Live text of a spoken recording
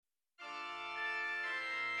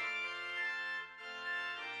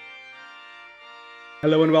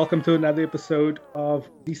Hello and welcome to another episode of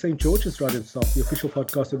the St. George's Rod and Stop, the official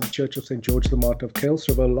podcast of the Church of St. George the Martyr of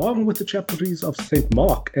Kailsriver, along with the chapelries of St.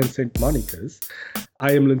 Mark and St. Monica's.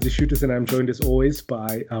 I am Lindsay Shooters and I'm joined as always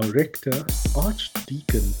by our rector,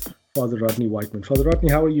 Archdeacon, Father Rodney Whiteman. Father Rodney,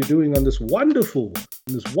 how are you doing on this wonderful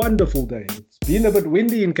day? It's been a bit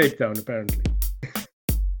windy in Cape Town, apparently.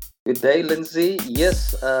 Good day, Lindsay.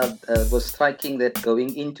 Yes, was striking that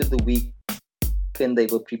going into the weekend, they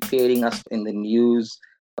were preparing us in the news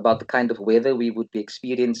about the kind of weather we would be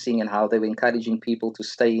experiencing and how they were encouraging people to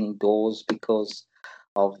stay indoors because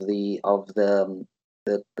of the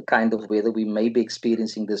kind of weather we may be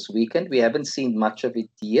experiencing this weekend. We haven't seen much of it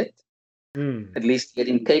yet, at least here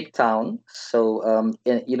in Cape Town. So,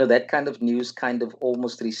 that kind of news kind of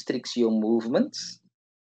almost restricts your movements.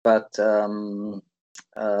 But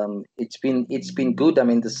it's been good. I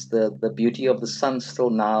mean, the beauty of the sun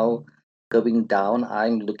still now going down.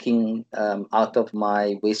 I'm looking out of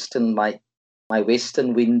my western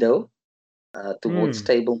window towards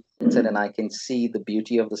Table Mountain, and I can see the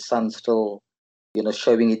beauty of the sun still,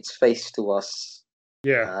 showing its face to us.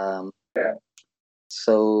 Yeah.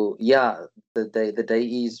 So the day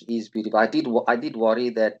is beautiful. I did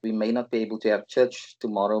worry that we may not be able to have church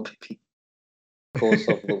tomorrow because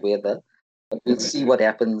of the weather. But we'll see what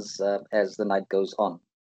happens as the night goes on.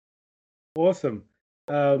 Awesome.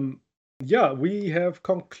 We have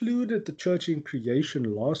concluded the church in creation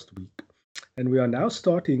last week, and we are now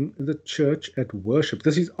starting the church at worship.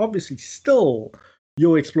 This is obviously still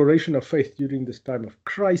your exploration of faith during this time of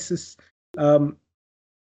crisis.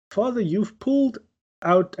 Father, you've pulled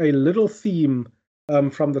out a little theme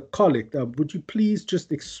from the collect. Would you please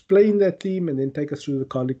just explain that theme and then take us through the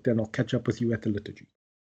collect, and I'll catch up with you at the liturgy.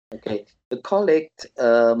 Okay. The collect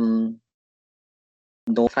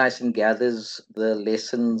tries and gathers the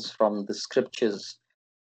lessons from the scriptures.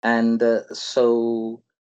 And so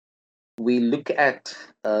we look at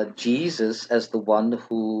Jesus as the one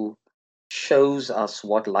who shows us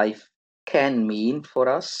what life can mean for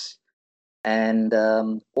us, and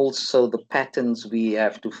also the patterns we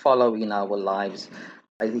have to follow in our lives.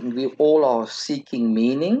 I think we all are seeking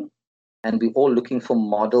meaning, and we're all looking for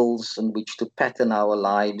models in which to pattern our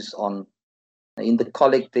lives on. In the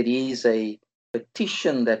collect, there is a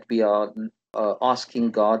petition that we are asking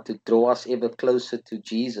God to draw us ever closer to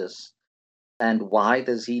Jesus. And why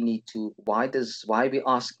does he need to? Why are we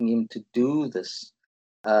asking him to do this?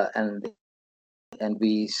 And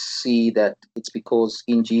we see that it's because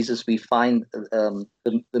in Jesus we find the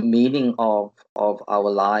meaning of our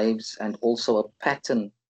lives, and also a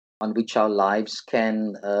pattern on which our lives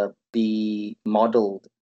can be modeled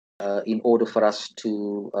in order for us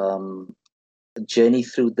to journey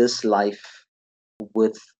through this life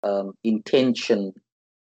with intention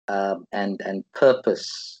and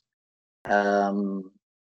purpose,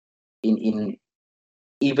 in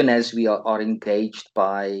even as we are engaged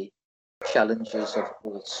by challenges of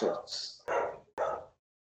all sorts.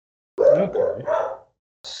 Okay.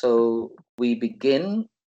 So we begin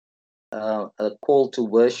a call to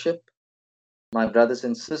worship. My brothers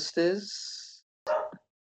and sisters,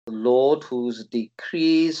 the Lord, whose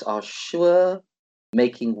decrees are sure,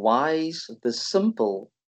 making wise the simple,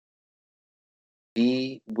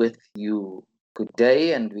 be with you. Good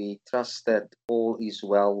day, and we trust that all is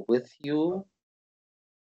well with you.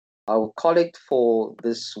 Our collect for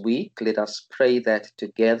this week, let us pray that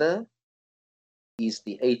together, is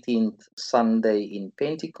the 18th Sunday in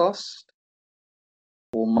Pentecost.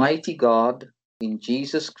 Almighty God, in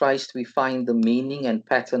Jesus Christ we find the meaning and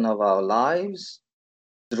pattern of our lives.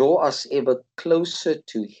 Draw us ever closer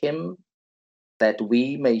to him, that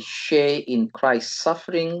we may share in Christ's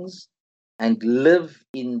sufferings and live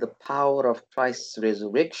in the power of Christ's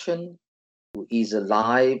resurrection, who is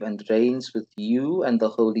alive and reigns with you and the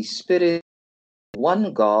Holy Spirit,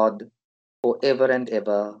 one God, forever and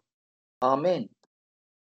ever. Amen.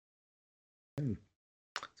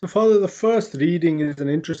 So, Father, the first reading is an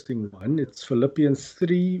interesting one. It's Philippians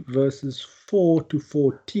 3, verses 4 to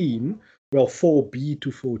 14. Well, 4b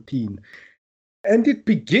to 14. And it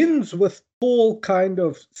begins with Paul kind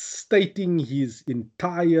of stating his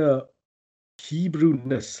entire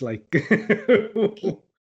Hebrewness, like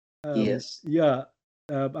Yes. Yeah.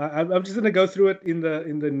 I'm just going to go through it in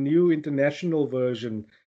the New International Version,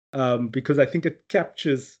 because I think it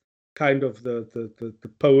captures kind of the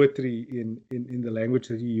poetry in the language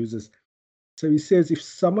that he uses. So he says, if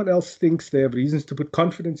someone else thinks they have reasons to put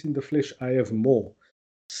confidence in the flesh, I have more.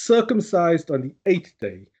 Circumcised on the 8th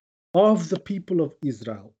day, of the people of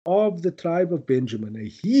Israel, of the tribe of Benjamin, a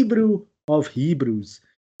Hebrew of Hebrews,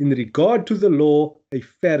 in regard to the law, a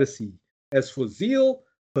Pharisee, as for zeal,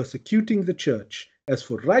 persecuting the church, As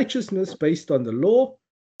for righteousness based on the law,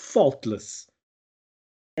 faultless.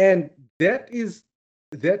 And that is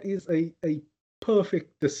a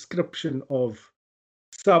perfect description of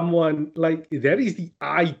someone, like that is the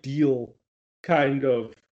ideal kind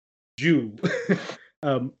of Jew.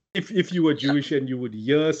 If you were Jewish and you would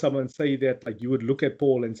hear someone say that, like you would look at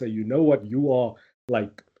Paul and say, you know what, you are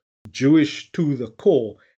like Jewish to the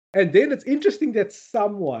core. And then it's interesting that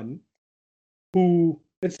someone who,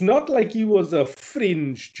 it's not like he was a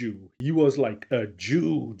fringe Jew, he was like a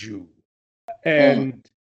Jew. Mm.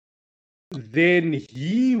 And then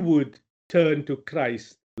he would turn to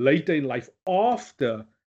Christ later in life after.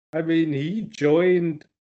 I mean, he joined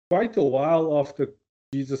quite a while after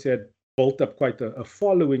Jesus had built up quite a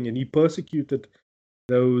following, and he persecuted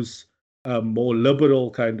those more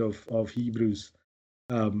liberal kind of Hebrews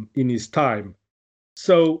in his time.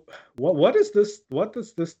 So, what is this? What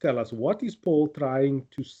does this tell us? What is Paul trying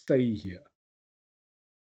to say here?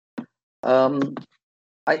 Um,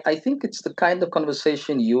 I think it's the kind of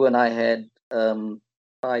conversation you and I had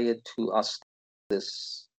prior to us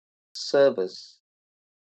this service.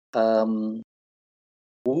 Um,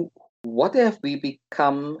 what have we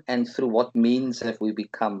become, and through what means have we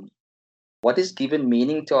become? What has given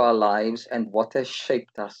meaning to our lives, and what has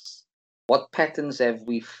shaped us? What patterns have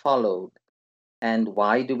we followed, and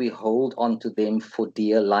why do we hold on to them for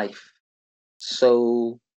dear life?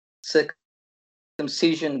 So,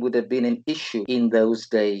 circumcision would have been an issue in those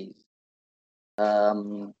days.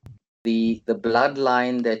 Um, the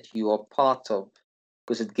bloodline that you are part of,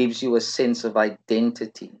 because it gives you a sense of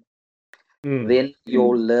identity. Then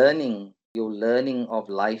your learning of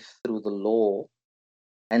life through the law,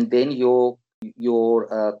 and then your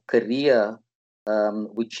career,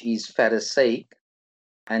 which is Pharisaic,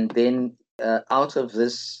 and then out of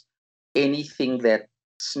this, anything that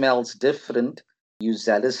smells different, you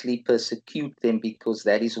zealously persecute them, because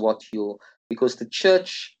that is what because the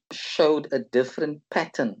church showed a different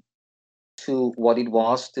pattern to what it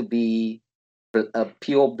was to be a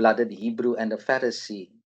pure-blooded Hebrew and a Pharisee.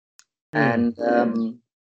 And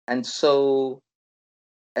and so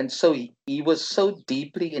he was so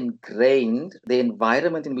deeply ingrained, the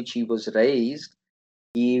environment in which he was raised,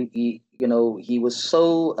 he was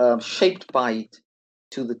so shaped by it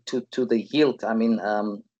to the hilt. I mean,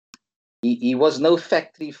 he was no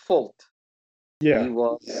factory fault. Yeah.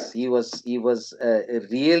 He was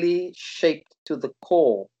really shaped to the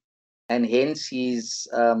core, and hence he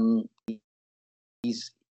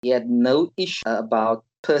had no issue about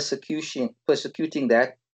persecuting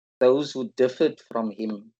those who differed from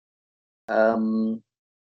him. And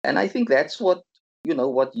I think that's what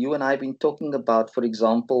you and I have been talking about. For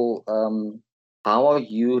example, how are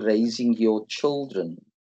you raising your children?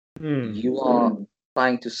 You are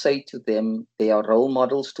trying to say to them they are role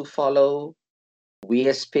models to follow. We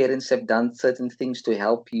as parents have done certain things to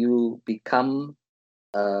help you become.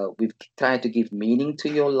 We've tried to give meaning to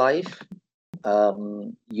your life.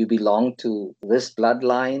 You belong to this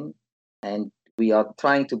bloodline, and we are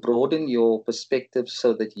trying to broaden your perspective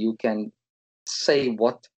so that you can say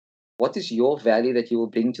what is your value that you will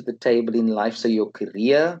bring to the table in life. So your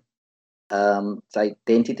career, it's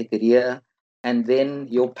identity, career, and then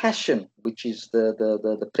your passion, which is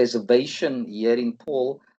the preservation here in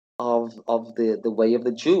Paul of the way of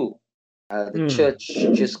the Jew. The church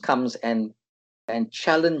just comes and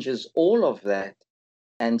challenges all of that,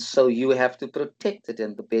 and so you have to protect it.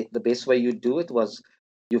 And the best way you do it was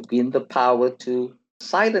you've given the power to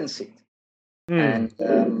silence it. And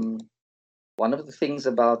one of the things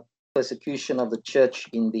about persecution of the church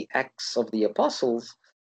in the Acts of the Apostles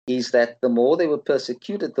is that the more they were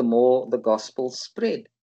persecuted, the more the gospel spread.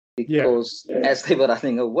 Because as they were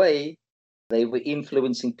running away, they were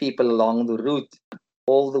influencing people along the route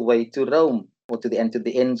all the way to Rome, or to the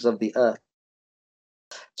ends of the earth.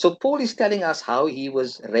 So Paul is telling us how he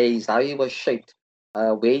was raised, how he was shaped,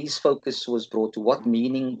 where his focus was brought to, what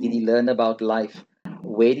meaning did he learn about life,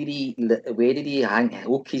 where did he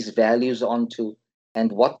hook his values onto,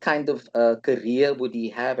 and what kind of career would he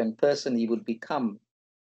have and person he would become.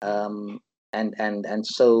 And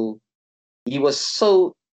so he was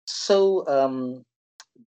so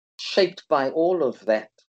shaped by all of that,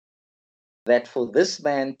 that for this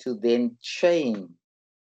man to then change,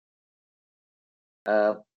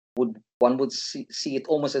 one would see it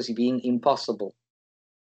almost as being impossible.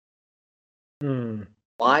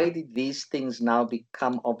 Why did these things now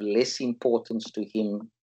become of less importance to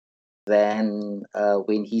him than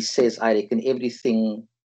when he says, I reckon everything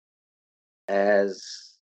as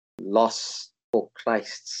loss for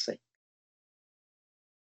Christ's sake?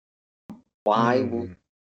 Why would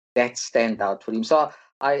that stand out for him? So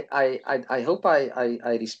I hope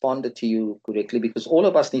I responded to you correctly, because all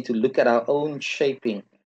of us need to look at our own shaping.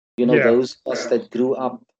 Yeah. Those of us that grew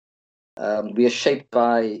up, we are shaped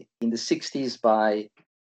in the 60s by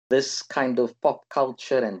this kind of pop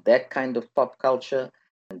culture and that kind of pop culture,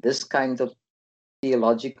 and this kind of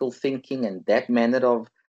theological thinking and that manner of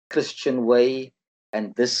Christian way,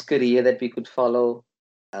 and this career that we could follow,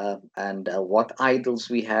 and what idols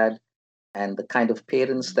we had, and the kind of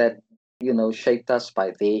parents that shaped us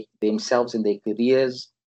by themselves in their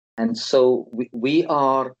careers. And so we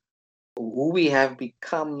are who we have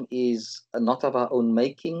become is not of our own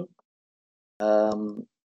making,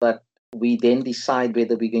 but we then decide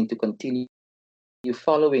whether we're going to continue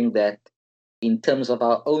following that in terms of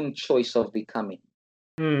our own choice of becoming.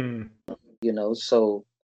 Mm. So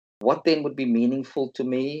what then would be meaningful to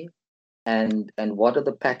me, and what are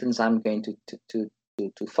the patterns I'm going to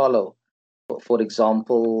follow? For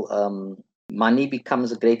example, money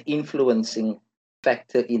becomes a great influencing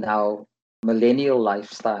factor in our millennial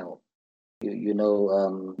lifestyle.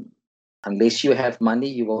 Unless you have money,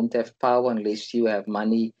 you won't have power. Unless you have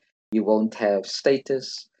money, you won't have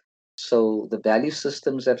status. So the value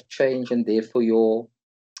systems have changed, and therefore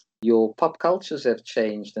your pop cultures have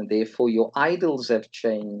changed, and therefore your idols have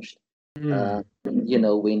changed. Mm.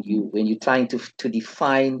 When you're trying to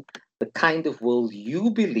define the kind of world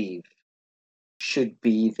you believe should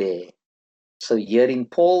be there. So here in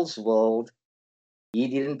Paul's world, he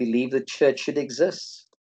didn't believe the church should exist.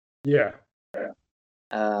 Yeah.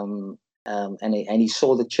 And he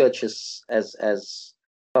saw the church as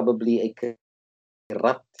probably a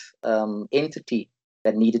corrupt entity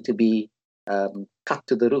that needed to be cut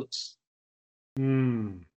to the roots.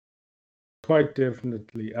 Mm. Quite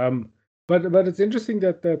definitely. But it's interesting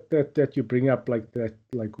that you bring up like that,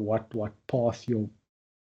 like what path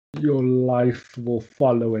your life will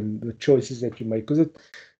follow and the choices that you make, because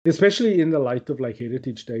especially in the light of like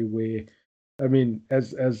Heritage Day, where I mean,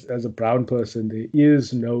 as a brown person, there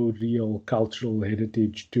is no real cultural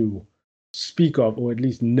heritage to speak of, or at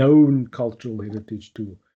least known cultural heritage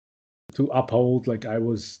to uphold. Like I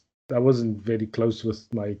wasn't very close with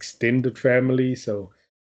my extended family, so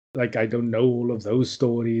like I don't know all of those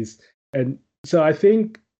stories. And so I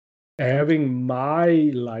think having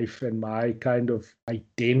my life and my kind of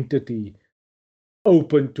identity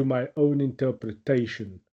open to my own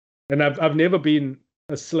interpretation. And I've never been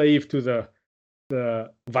a slave to the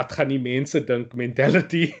wat gaan die mense dink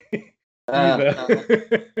mentality either.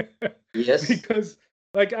 Yes. Because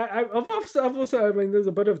like I've also, I mean, there's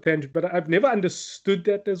a bit of tangent, but I've never understood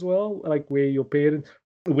that as well. Like where your parents,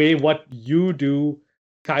 where what you do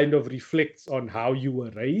kind of reflects on how you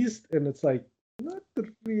were raised, and it's like not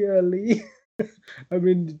really. I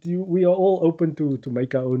mean, we are all open to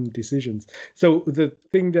make our own decisions. So the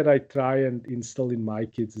thing that I try and instill in my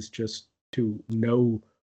kids is just to know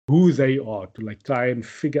who they are, to like try and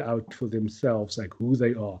figure out for themselves like who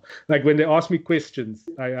they are. Like when they ask me questions,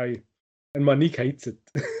 I and Monique hates it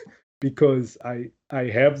because I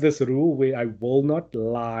have this rule where I will not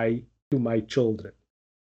lie to my children.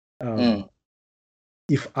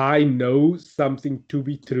 If I know something to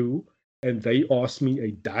be true and they ask me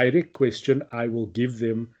a direct question, I will give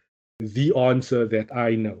them the answer that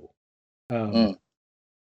I know.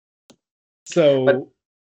 So,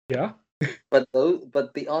 yeah. But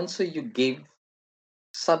the answer you give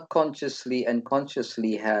subconsciously and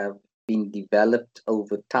consciously have been developed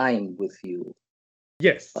over time with you.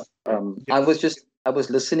 Yes. Yes. I was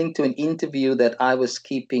listening to an interview that I was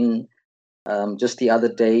keeping just the other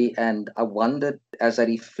day, and I wondered, as I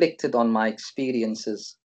reflected on my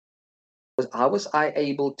experiences, how was I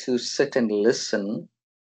able to sit and listen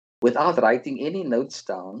without writing any notes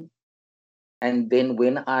down, and then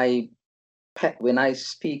when I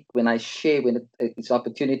speak, when I share, when it's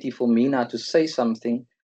opportunity for me now to say something,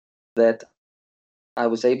 that I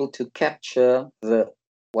was able to capture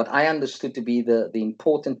what I understood to be the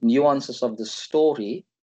important nuances of the story.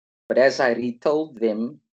 But as I retold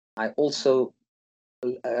them, I also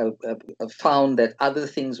found that other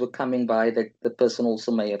things were coming by that the person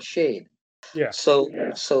also may have shared. Yeah. So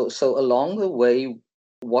along the way,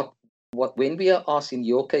 what when we are asked, in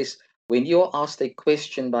your case, when you're asked a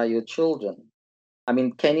question by your children, I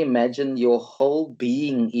mean, can you imagine your whole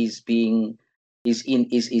being is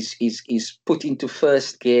put into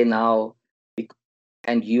first gear now,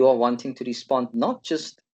 and you are wanting to respond not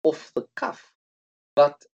just off the cuff,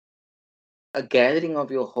 but a gathering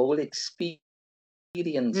of your whole experience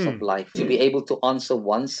of life to be able to answer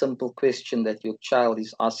one simple question that your child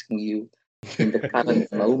is asking you in the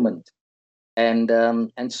current moment. And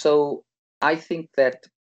so I think that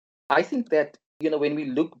when we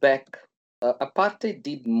look back apartheid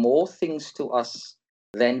did more things to us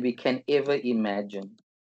than we can ever imagine.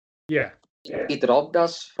 Yeah. It robbed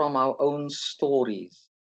us from our own stories.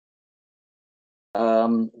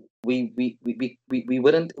 Um, we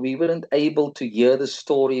weren't able to hear the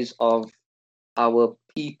stories of our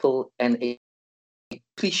people and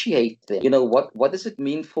appreciate them. You know, what does it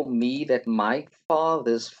mean for me that my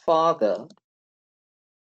father's father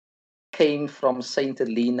came from Saint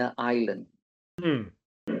Helena Island? Mm.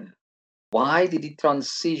 Why did he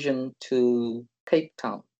transition to Cape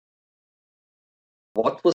Town?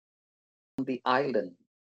 What was on the island?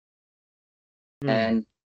 Mm. And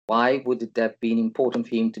why would it have been important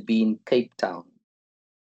for him to be in Cape Town?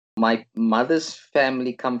 My mother's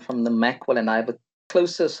family come from the Namaqualand, and I have a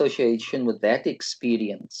closer association with that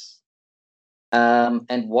experience.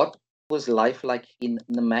 And what was life like in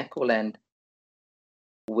the Namaqualand,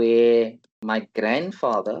 where my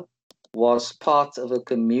grandfather was part of a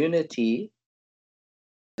community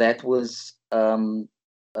that was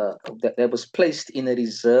that was placed in a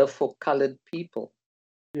reserve for colored people.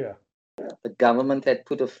 Yeah. The government had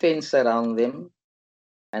put a fence around them,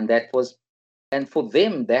 and for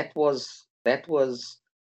them that was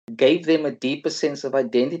gave them a deeper sense of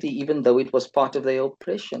identity, even though it was part of their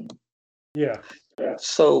oppression. Yeah.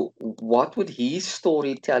 So, what would his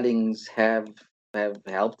storytellings have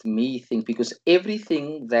helped me think? Because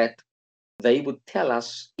everything that they would tell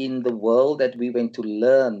us in the world that we went to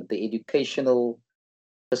learn, the educational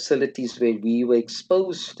facilities where we were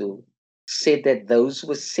exposed to, said that those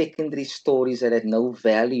were secondary stories that had no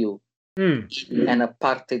value Mm. in an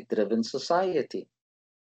apartheid-driven society.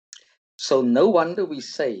 So no wonder we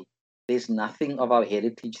say there's nothing of our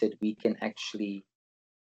heritage that we can actually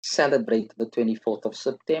celebrate the 24th of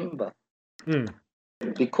September, Mm.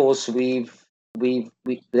 because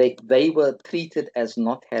they were treated as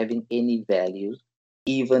not having any value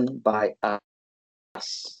even by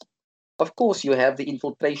us. Of course, you have the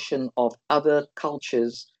infiltration of other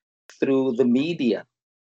cultures through the media,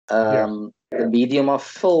 Yeah. the medium of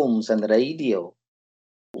films and radio.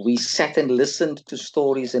 We sat and listened to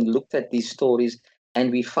stories and looked at these stories,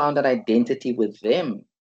 and we found an identity with them.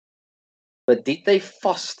 But did they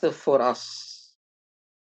foster for us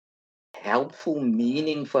helpful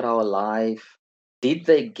meaning for our life? Did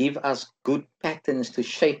they give us good patterns to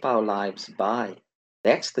shape our lives by?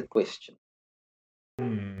 That's the question.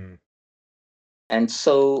 Mm. And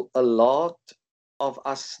so a lot of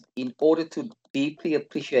us, in order to deeply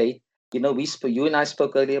appreciate, you and I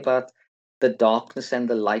spoke earlier about the darkness and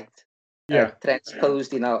the light Yeah.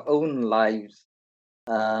 transposed in our own lives.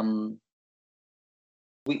 Um,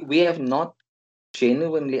 we have not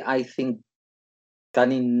genuinely, I think,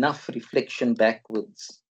 done enough reflection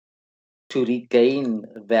backwards to regain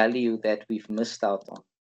value that we've missed out on,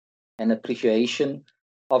 and appreciation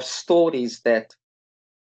of stories that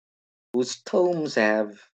whose tomes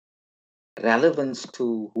have relevance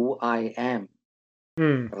to who I am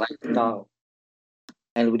Mm. right now,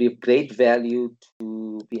 and would have great value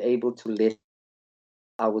to be able to let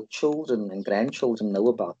our children and grandchildren know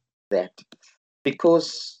about that.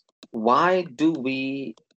 Because why do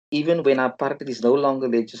we, even when our apartheid is no longer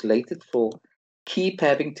legislated for, keep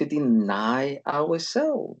having to deny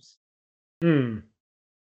ourselves? Mm.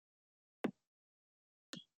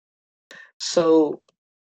 So,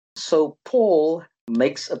 so Paul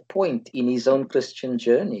makes a point in his own Christian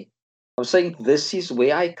journey of saying, "This is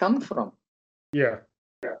where I come from, Yeah.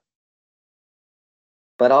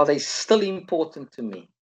 but are they still important to me?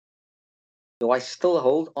 Do I still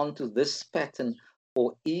hold on to this pattern,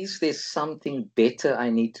 or is there something better I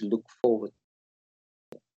need to look forward?"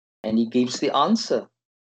 And he gives the answer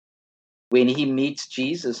when he meets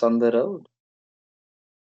Jesus on the road.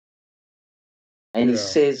 And Yeah.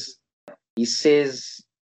 he says,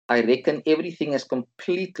 "I reckon everything as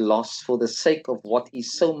complete loss for the sake of what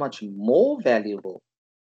is so much more valuable,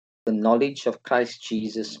 the knowledge of Christ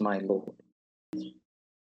Jesus, my Lord."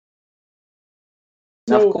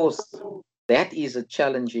 Now, of So course, that is a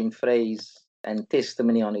challenging phrase and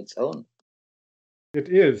testimony on its own. it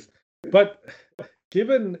is, but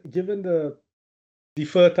given the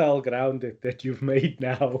fertile ground that you've made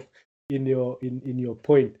now in your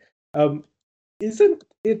point, um, isn't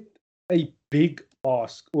it a big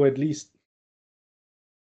ask, or at least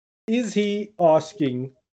is he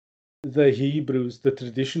asking the Hebrews, the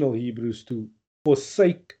traditional Hebrews, to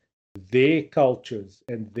forsake their cultures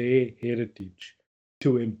and their heritage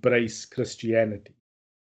to embrace Christianity?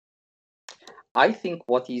 I think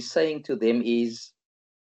what he's saying to them is,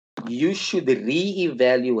 you should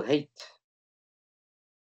reevaluate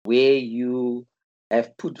where you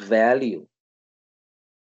have put value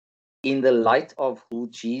in the light of who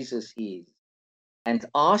Jesus is, and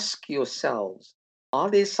ask yourselves, are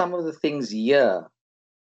there some of the things here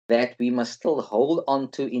that we must still hold on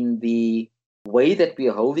to in the way that we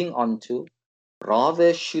are holding on to?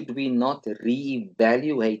 Rather, should we not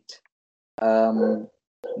reevaluate?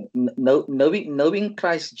 Knowing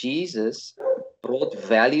Christ Jesus brought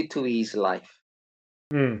value to his life.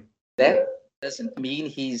 Mm. That doesn't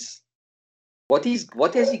mean what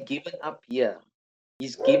has he given up here?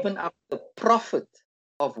 He's given up the profit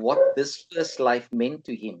of what this first life meant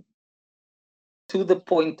to him, to the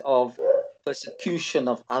point of persecution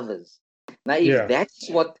of others. Now, Yeah. if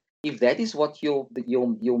that is what your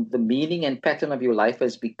the meaning and pattern of your life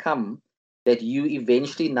has become, that you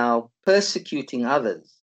eventually now persecuting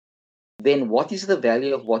others, then what is the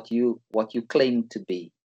value of what you claim to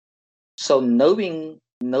be? So knowing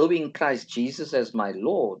Christ Jesus as my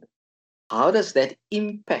Lord, how does that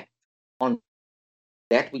impact on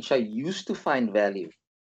that which I used to find value?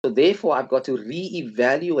 So therefore, I've got to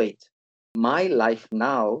reevaluate my life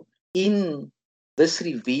now in this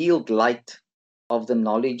revealed light of the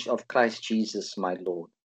knowledge of Christ Jesus, my Lord.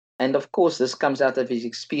 And of course, this comes out of his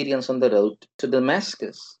experience on the road to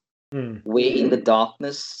Damascus, Mm. where in the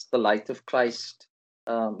darkness, the light of Christ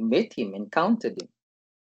met him, encountered him.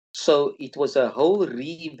 So it was a whole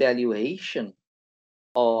reevaluation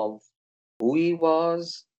of who he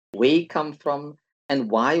was, where he come from, and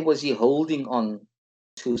why was he holding on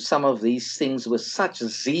to some of these things with such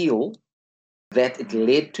zeal that it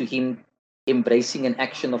led to him embracing an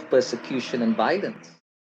action of persecution and violence.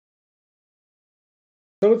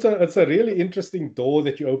 So it's a really interesting door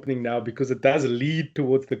that you're opening now, because it does lead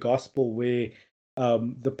towards the gospel, where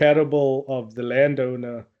the parable of the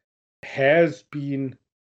landowner has been,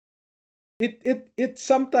 it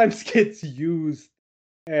sometimes gets used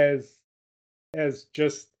as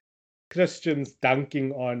just Christians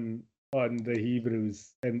dunking on the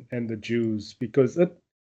Hebrews and the Jews, because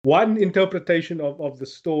one interpretation of the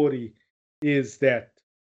story is that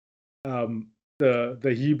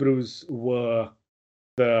the Hebrews were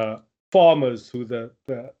the farmers who the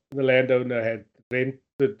landowner had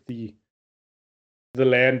rented the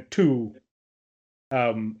land to,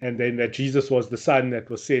 and then that Jesus was the son that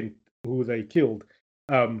was sent, who they killed.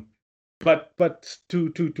 But to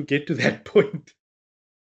get to that point,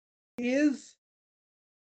 is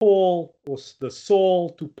Paul, or the Saul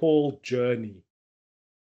to Paul journey,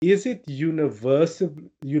 is it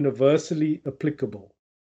universally applicable?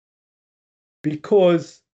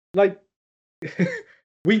 Because, like,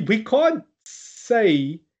 we can't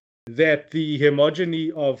say that the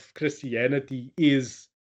homogeny of Christianity is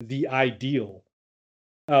the ideal,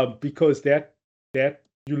 because that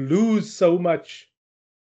you lose so much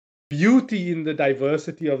beauty in the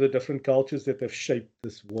diversity of the different cultures that have shaped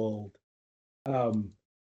this world.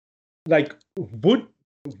 Like,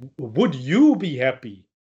 would you be happy,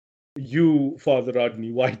 you, Father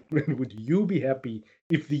Rodney Whiteman, would you be happy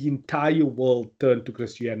if the entire world turned to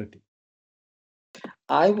Christianity?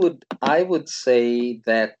 I would say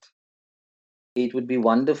that it would be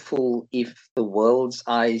wonderful if the world's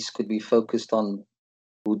eyes could be focused on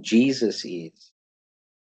who Jesus is.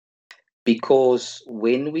 Because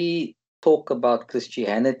when we talk about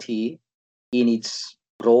Christianity in its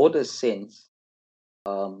broader sense,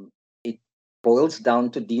 it boils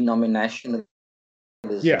down to denominationalism.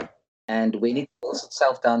 Yeah. And when it boils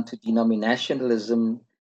itself down to denominationalism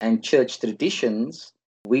and church traditions,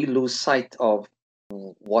 we lose sight of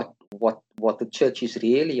what the church is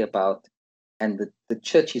really about. And the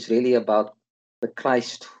church is really about the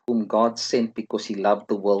Christ whom God sent because he loved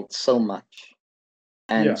the world so much.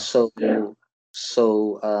 And Yeah.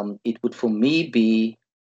 it would for me be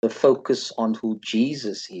the focus on who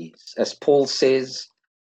Jesus is. As Paul says,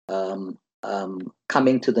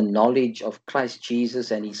 coming to the knowledge of Christ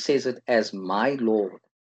Jesus, and he says it as my Lord.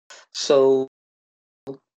 So,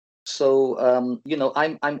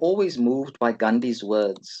 I'm always moved by Gandhi's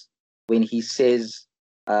words when he says,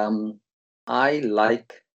 "I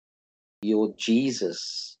like your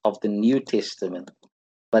Jesus of the New Testament,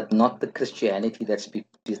 but not the Christianity that's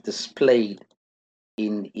displayed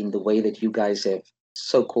in the way that you guys have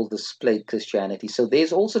so-called displayed Christianity." So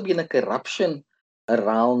there's also been a corruption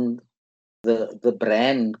around the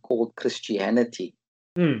brand called Christianity.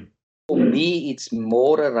 Mm. For me, it's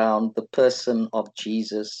more around the person of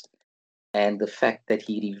Jesus and the fact that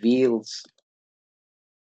he reveals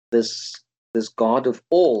this God of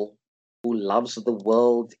all who loves the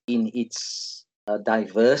world in its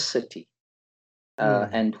diversity,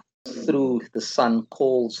 and through the Son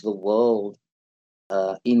calls the world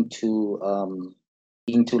into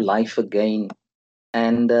life again,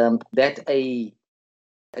 and that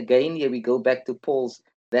again, here we go back to Paul's,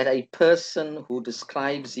 that a person who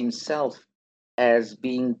describes himself as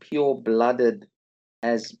being pure-blooded,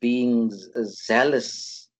 as being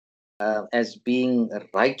zealous, as being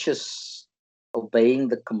righteous, obeying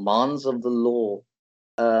the commands of the law,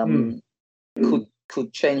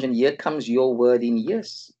 could change. And here comes your word in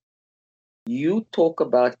yes. You talk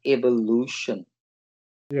about evolution.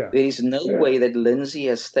 Yeah. There is no way that Lindsay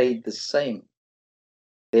has stayed the same.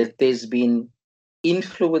 There's been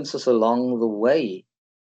influences along the way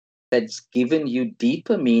that's given you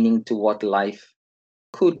deeper meaning to what life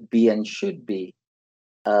could be and should be.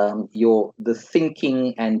 The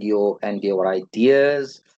thinking and your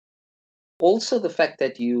ideas. Also, the fact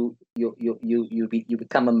that you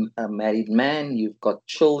become a married man, you've got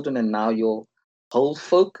children, and now your whole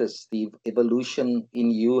focus, the evolution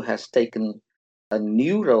in you, has taken a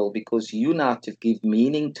new role because you now have to give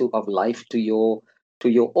meaning of life to your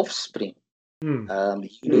offspring. You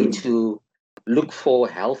need to look for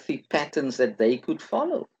healthy patterns that they could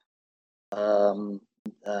follow,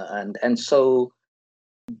 and so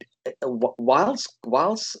whilst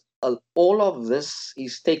all of this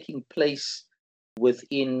is taking place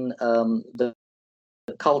within the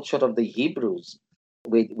culture of the Hebrews,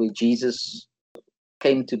 where Jesus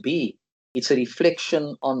came to be, it's a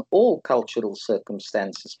reflection on all cultural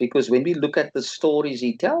circumstances. Because when we look at the stories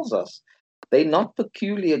he tells us, they're not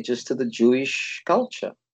peculiar just to the Jewish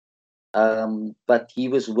culture, but he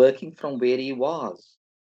was working from where he was.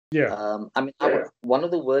 Yeah. One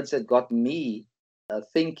of the words that got me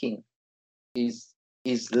thinking is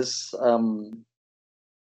this are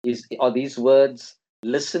these words,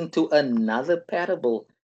 listen to another parable,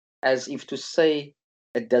 as if to say,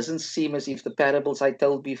 it doesn't seem as if the parables I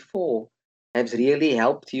told before have really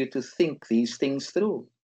helped you to think these things through.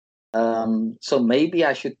 So maybe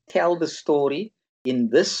I should tell the story in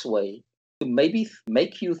this way to maybe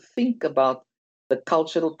make you think about the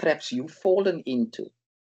cultural traps you've fallen into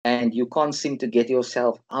and you can't seem to get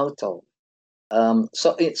yourself out of.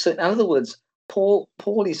 So in other words, Paul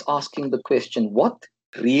is asking the question, what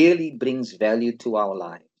really brings value to our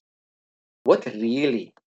lives? What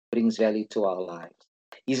really brings value to our lives?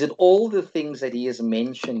 Is it all the things that he has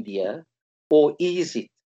mentioned here, or is it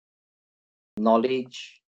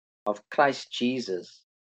knowledge of Christ Jesus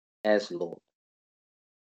as Lord?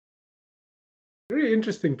 Very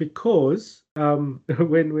interesting, because when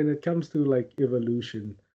it comes to like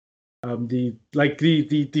evolution,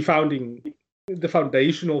 the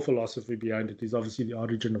foundational philosophy behind it is obviously the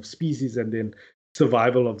origin of species and then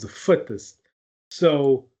survival of the fittest.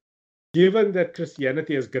 So given that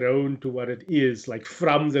Christianity has grown to what it is, like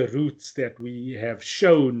from the roots that we have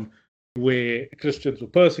shown, where Christians were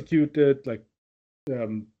persecuted, like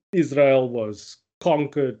Israel was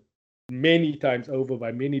conquered many times over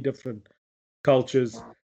by many different cultures.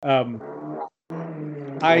 I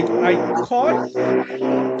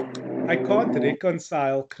can't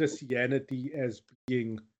reconcile Christianity as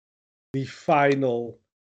being the final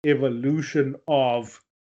evolution of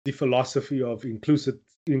the philosophy of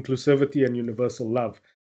inclusivity and universal love.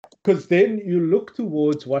 Because then you look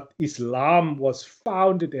towards what Islam was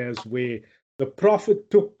founded as, where the Prophet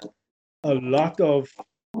took a lot of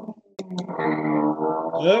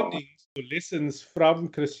learnings or lessons from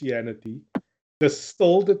Christianity,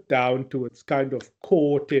 distilled it down to its kind of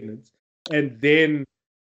core tenets, and then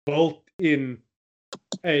built in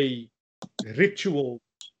a ritual,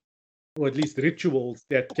 or at least rituals,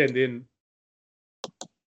 that can then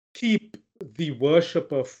keep the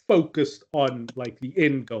worshipper focused on like the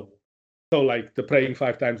end goal. So like the praying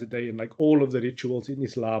 5 times a day and like all of the rituals in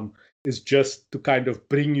Islam is just to kind of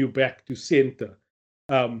bring you back to center.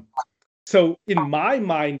 So in my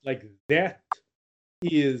mind, like that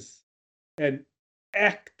is an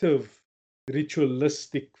active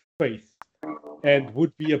ritualistic faith and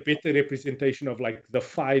would be a better representation of like the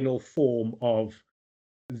final form of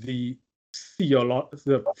the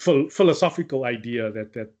philosophical idea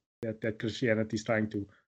that Christianity is trying to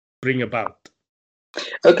bring about.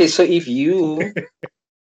 Okay, so if your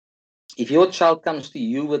child comes to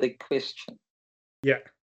you with a question, yeah,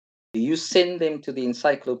 do you send them to the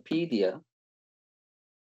encyclopedia,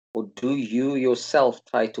 or do you yourself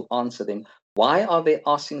try to answer them? Why are they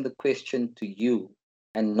asking the question to you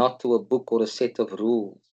and not to a book or a set of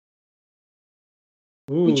rules?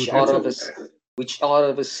 Ooh, which are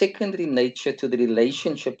of a secondary nature to the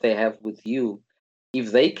relationship they have with you.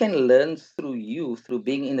 If they can learn through you, through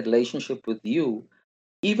being in a relationship with you,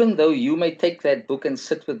 even though you may take that book and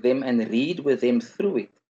sit with them and read with them through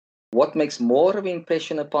it, what makes more of an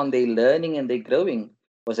impression upon their learning and their growing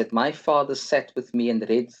was that my father sat with me and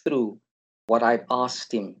read through what I've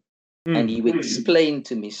asked him and he would explain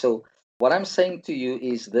to me. So what I'm saying to you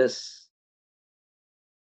is this: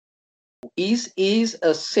 is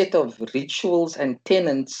a set of rituals and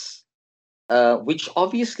tenets, which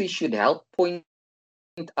obviously should help point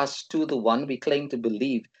us to the one we claim to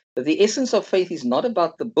believe. But the essence of faith is not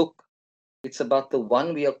about the book; it's about the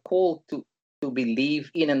one we are called to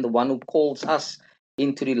believe in, and the one who calls us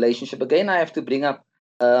into relationship. Again, I have to bring up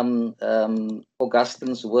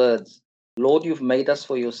Augustine's words: "Lord, you've made us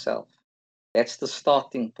for yourself." That's the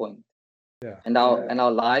starting point. Yeah. And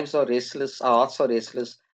our lives are restless, our hearts are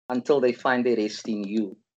restless until they find their rest in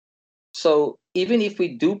you. So even if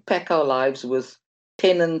we do pack our lives with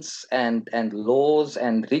tenets and laws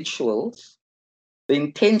and rituals, the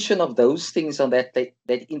intention of those things are that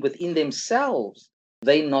within themselves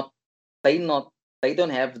they don't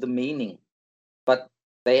have the meaning, but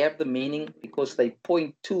they have the meaning because they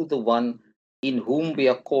point to the one in whom we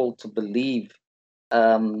are called to believe,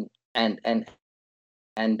 um, and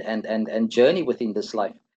journey within this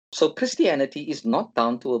life. So Christianity is not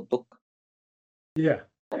down to a book. Yeah.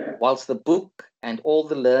 Whilst the book and all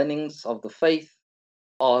the learnings of the faith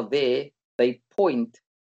are there, they point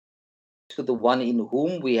to the one in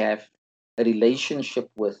whom we have a relationship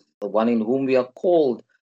with, the one in whom we are called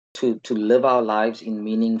to live our lives in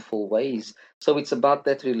meaningful ways. So it's about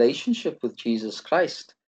that relationship with Jesus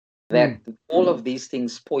Christ that all of these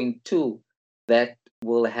things point to, that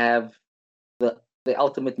will have the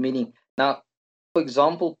ultimate meaning. Now, for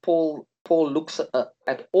example, Paul looks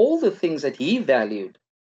at all the things that he valued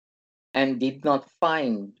and did not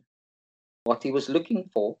find what he was looking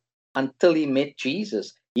for until he met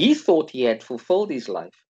Jesus. He thought he had fulfilled his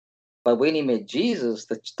life, but when he met Jesus,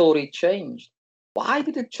 the story changed. Why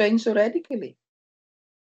did it change so radically?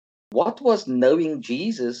 What was knowing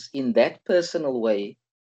Jesus in that personal way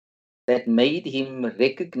that made him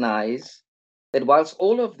recognize that whilst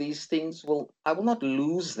all of these things I will not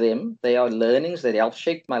lose them. They are learnings that help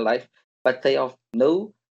shape my life, but they've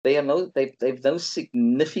no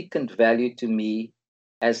significant value to me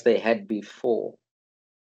as they had before.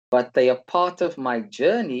 But they are part of my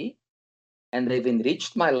journey, and they've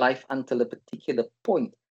enriched my life until a particular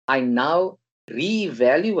point. I now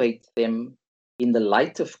reevaluate them in the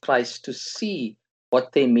light of Christ to see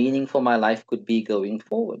what their meaning for my life could be going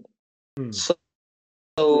forward.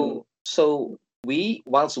 So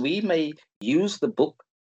whilst we may use the book,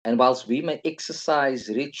 and whilst we may exercise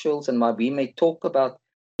rituals, and while we may talk about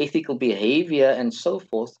ethical behavior and so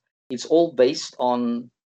forth, it's all based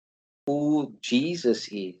on who Jesus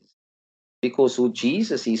is, because who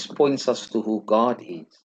Jesus is points us to who God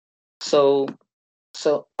is. So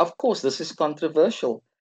of course this is controversial.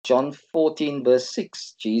 John 14 verse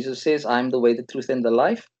 6, Jesus says, "I'm the way, the truth, and the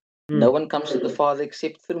life. No one comes to the Father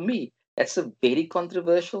except through me." That's a very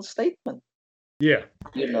controversial statement. Yeah.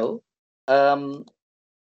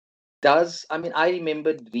 I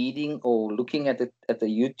remembered reading or looking at the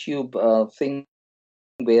YouTube thing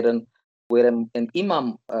where an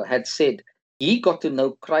imam had said he got to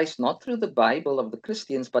know Christ not through the Bible of the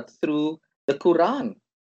Christians, but through the Quran.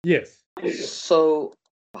 Yes. So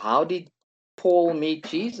how did Paul meet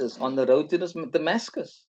Jesus? On the road to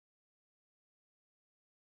Damascus.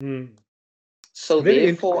 So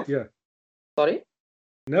therefore, yeah. Sorry?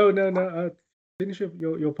 No. Finish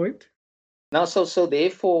your point. Now, so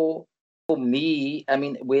therefore, for me, I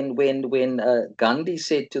mean, when Gandhi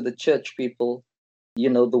said to the church people,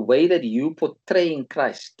 the way that you portraying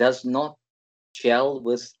Christ does not gel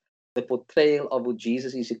with the portrayal of who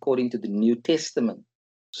Jesus is according to the New Testament.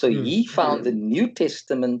 So he found the New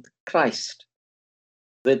Testament Christ,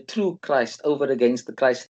 the true Christ, over against the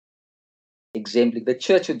Christ exemplary. The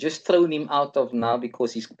church had just thrown him out of now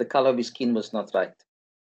because the color of his skin was not right.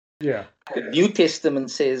 Yeah. The New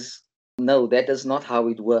Testament says, no, that is not how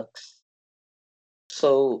it works.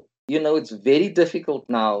 So, it's very difficult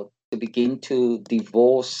now to begin to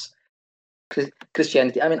divorce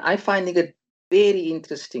Christianity. I mean, I'm finding it very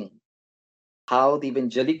interesting how the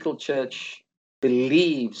evangelical church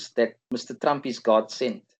believes that Mr. Trump is God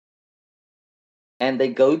sent. And they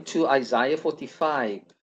go to Isaiah 45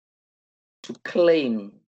 to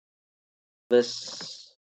claim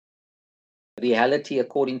this reality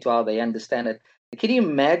according to how they understand it. Can you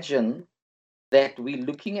imagine that we're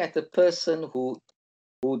looking at a person who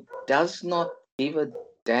does not give a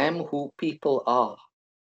damn who people are?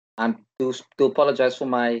 I'm to apologize for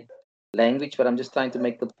my language, but I'm just trying to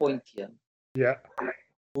make the point here. Yeah.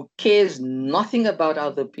 Who cares nothing about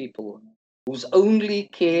other people, whose only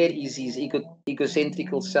care is his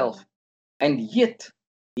egocentrical self. And yet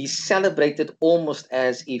he's celebrated almost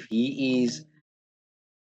as if he is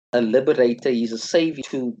a liberator, he's a savior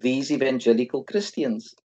to these evangelical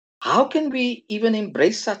Christians. How can we even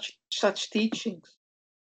embrace such teachings?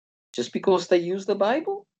 Just because they use the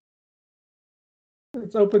Bible?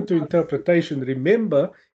 It's open to interpretation.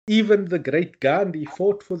 Remember, even the great Gandhi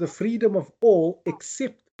fought for the freedom of all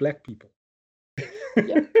except black people.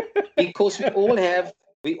 Yeah. Because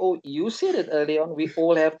you said it earlier on, we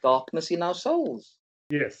all have darkness in our souls.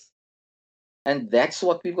 Yes. And that's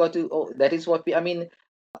what we've got to, that is what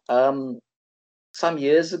some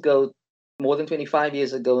years ago, more than 25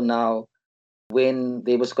 years ago now, when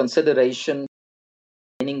there was consideration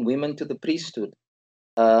bringing women to the priesthood,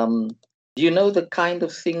 do you know the kind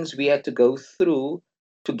of things we had to go through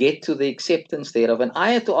to get to the acceptance thereof? And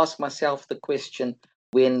I had to ask myself the question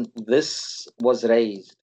when this was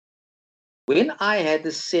raised. When I had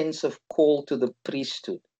the sense of call to the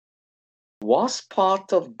priesthood, was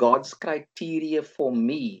part of God's criteria for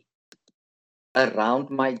me around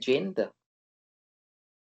my gender?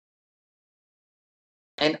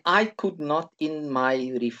 And I could not, in my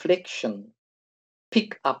reflection,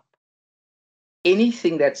 pick up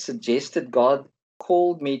anything that suggested God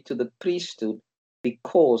called me to the priesthood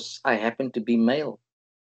because I happen to be male.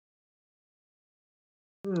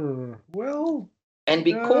 Well, And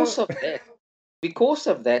because of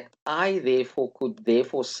that, I could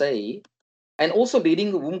therefore say, and also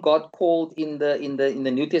reading whom God called in the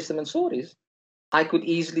New Testament stories, I could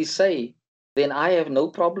easily say, then I have no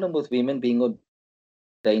problem with women being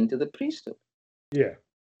ordained to the priesthood. Yeah.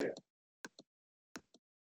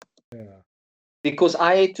 Because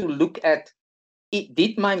I had to look at it,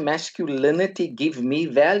 did my masculinity give me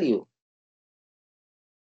value?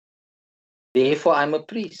 Therefore, I'm a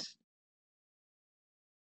priest.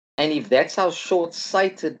 And if that's how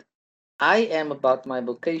short-sighted I am about my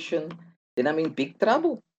vocation, then I'm in big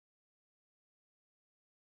trouble.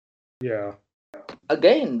 Yeah.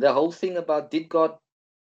 Again, the whole thing about did God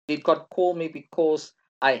call me because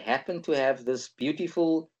I happen to have this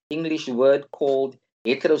beautiful English word called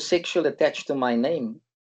heterosexual attached to my name,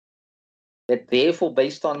 that therefore,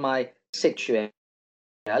 based on my sexuality,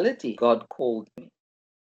 God called me.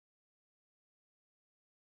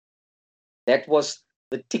 That was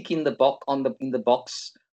the tick in the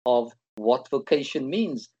box of what vocation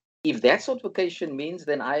means. If that's what vocation means,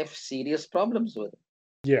 then I have serious problems with it.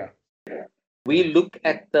 Yeah. We look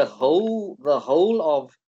at the whole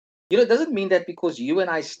of, it doesn't mean that because you and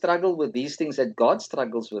I struggle with these things that God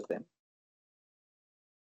struggles with them.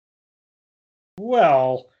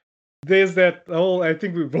 Well, there's that whole, I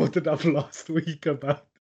think we brought it up last week about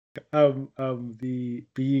the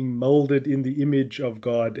being molded in the image of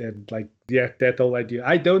God, and like that whole idea.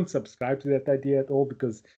 I don't subscribe to that idea at all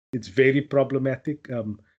because it's very problematic.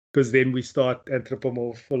 Because then we start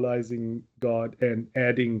anthropomorphizing God and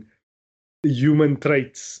adding human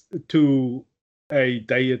traits to a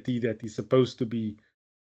deity that is supposed to be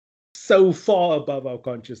so far above our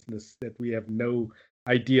consciousness that we have no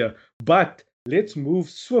idea. But let's move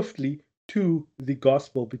swiftly to the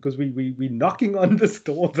gospel, because we're knocking on this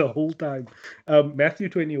door the whole time. Matthew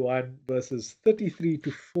 21, verses 33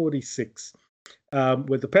 to 46.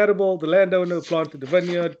 With the parable, the landowner planted a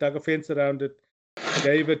vineyard, dug a fence around it,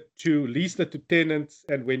 gave it to, leased it to tenants,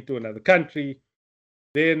 and went to another country.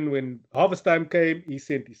 Then, when harvest time came, he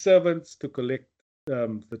sent his servants to collect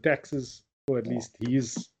the taxes, or at least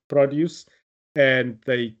his produce, and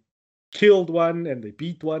they killed one, and they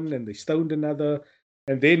beat one, and they stoned another.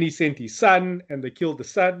 And then he sent his son, and they killed the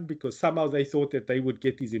son because somehow they thought that they would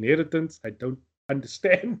get his inheritance. I don't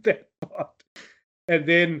understand that part. And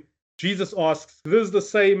then Jesus asks, this is the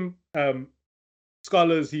same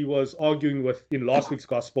scholars he was arguing with in last week's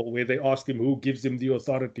gospel, where they asked him who gives him the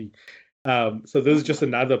authority. So this is just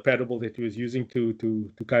another parable that he was using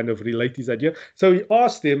to kind of relate his idea. So he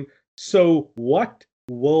asked him, so what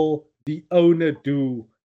will the owner do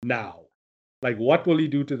now? Like, what will he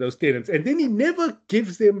do to those tenants? And then he never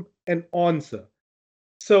gives them an answer.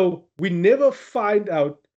 So we never find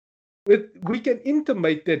out. We can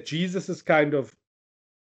intimate that Jesus is kind of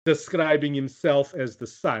describing himself as the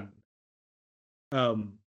son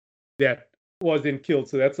that was then killed.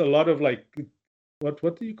 So that's a lot of like,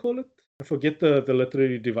 what do you call it? I forget the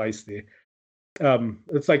literary device there.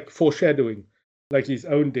 It's like foreshadowing, like his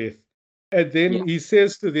own death. And then he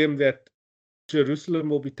says to them that Jerusalem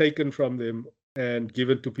will be taken from them and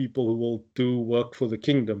given to people who will do work for the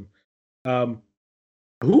kingdom.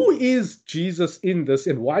 Who is Jesus in this,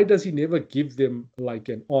 and why does he never give them like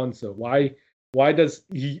an answer? Why does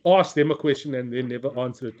he ask them a question and then never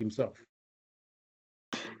answer it himself?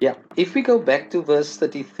 Yeah, if we go back to verse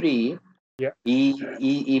 33, Yeah,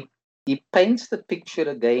 he paints the picture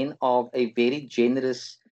again of a very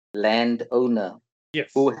generous landowner yes,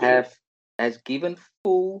 who has given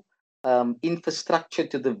full infrastructure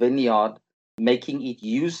to the vineyard, making it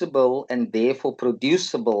usable and therefore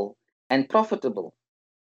producible and profitable.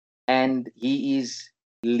 And he is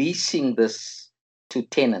leasing this to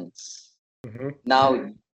tenants.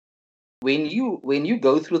 Now, when you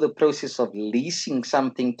go through the process of leasing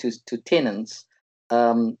something to tenants,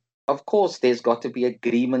 of course, there's got to be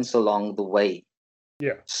agreements along the way.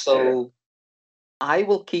 Yeah. So I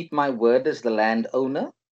will keep my word as the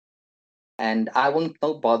landowner, and I won't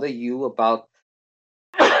bother you about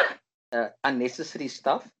unnecessary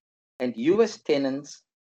stuff. And you as tenants,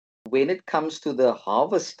 when it comes to the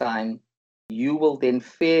harvest time, you will then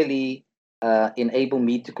fairly enable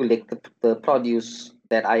me to collect the produce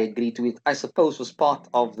that I agreed to. It, I suppose, was part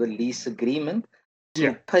of the lease agreement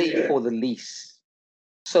to pay for the lease.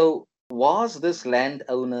 So was this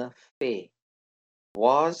landowner fair?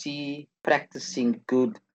 Was he practicing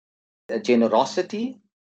good generosity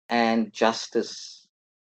and justice?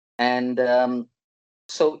 And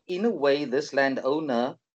so in a way, this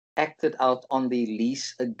landowner acted out on the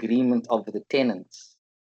lease agreement of the tenants.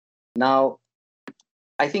 Now,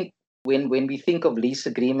 I think when we think of lease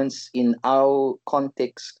agreements in our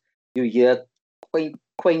context, you hear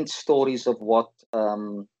quaint stories of what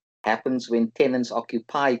happens when tenants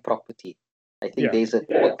occupy property. I think there's a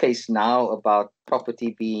court case now about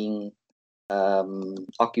property being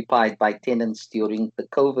occupied by tenants during the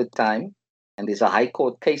COVID time, and there's a high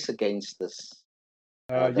court case against this.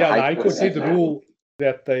 The High Court did rule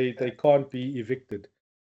that they can't be evicted,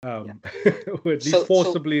 or at least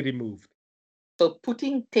forcibly removed. So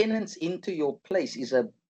putting tenants into your place is a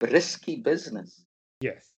risky business.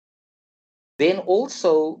 Yes. Then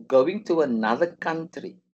also going to another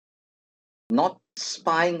country, not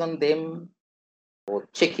spying on them or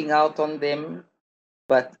checking out on them,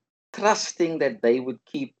 but trusting that they would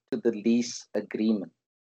keep to the lease agreement.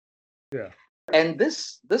 Yeah. And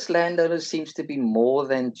this landowner seems to be more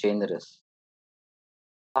than generous.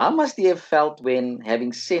 How must he have felt when,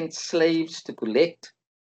 having sent slaves to collect,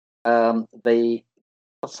 they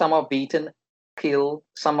some are beaten, killed,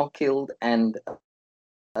 some are killed, and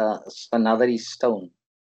another is stoned.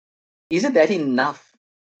 Isn't that enough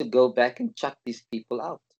to go back and chuck these people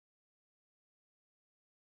out?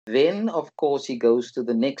 Then, of course, he goes to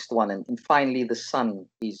the next one, and finally the son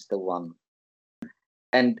is the one.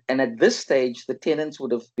 And at this stage, the tenants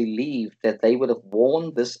would have believed that they would have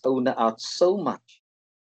worn this owner out so much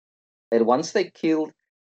that once they killed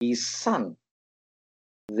his son,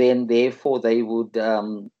 then therefore they would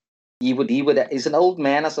he would is an old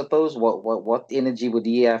man, I suppose. What energy would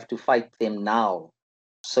he have to fight them now?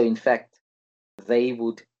 So in fact, they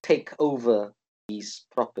would take over his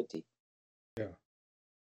property. Yeah.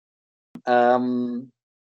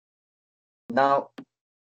 Now,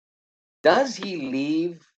 does he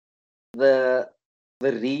leave the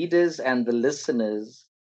readers and the listeners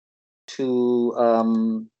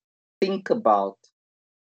to think about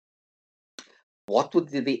what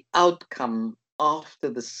would be the outcome after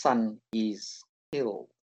the son is killed?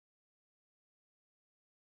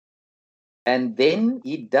 And then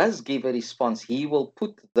he does give a response. He will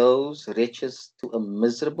put those wretches to a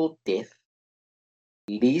miserable death,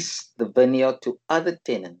 lease the vineyard to other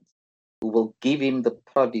tenants who will give him the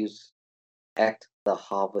produce at the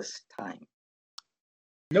harvest time.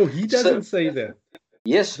 No, he doesn't say that.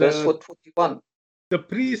 Yes, verse 41. The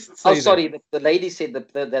priests say sorry, the lady said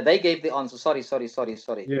that they gave the answer. Sorry.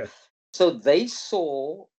 Yeah. So they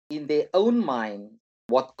saw in their own mind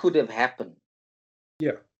what could have happened.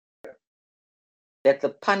 Yeah. That the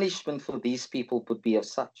punishment for these people would be of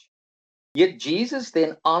such. Yet Jesus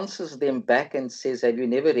then answers them back and says, have you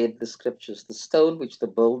never read the scriptures? The stone which the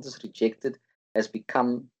builders rejected has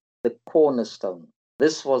become the cornerstone.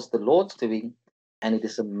 This was the Lord's doing, and it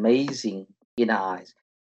is amazing in our eyes.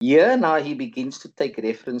 Here now he begins to take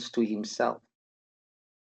reference to himself.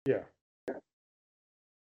 Yeah.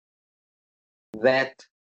 That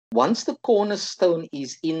once the cornerstone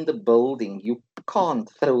is in the building, you can't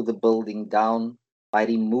throw the building down by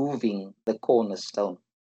removing the cornerstone.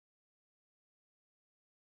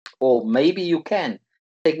 Or maybe you can.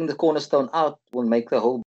 Taking the cornerstone out will make the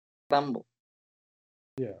whole crumble.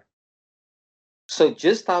 Yeah. So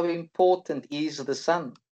just how important is the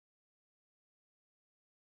Son?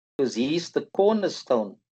 Because he's the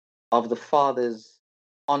cornerstone of the Father's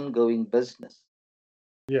ongoing business.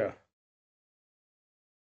 Yeah.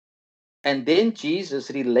 And then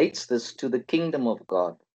Jesus relates this to the kingdom of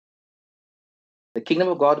God. The kingdom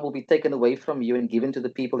of God will be taken away from you and given to the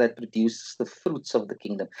people that produce the fruits of the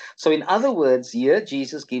kingdom. So in other words, here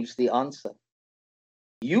Jesus gives the answer.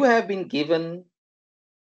 You have been given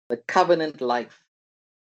the covenant life.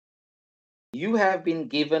 you have been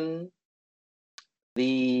given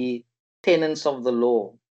the tenets of the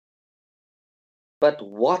law, but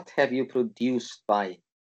what have you produced by it?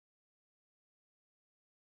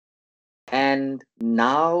 And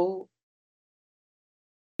now,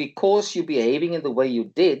 because you're behaving in the way you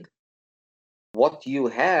did, what you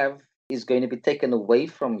have is going to be taken away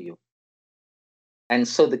from you. And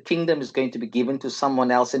so the kingdom is going to be given to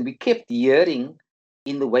someone else. And we kept hearing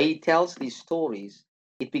in the way he tells these stories,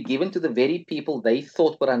 it be given to the very people they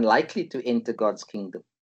thought were unlikely to enter God's kingdom.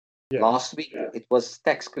 Yeah. Last week, it was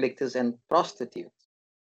tax collectors and prostitutes.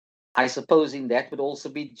 I suppose in that would also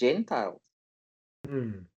be Gentiles.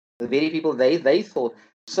 Mm. The very people they thought.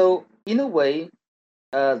 So in a way,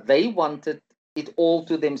 they wanted it all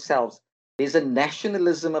to themselves. There's a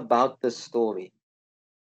nationalism about this story.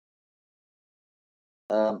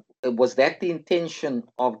 Was that the intention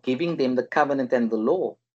of giving them the covenant and the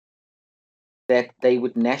law? That they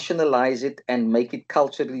would nationalize it and make it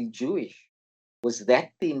culturally Jewish? Was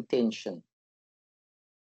that the intention?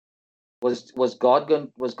 Was God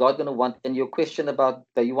going to want? And your question about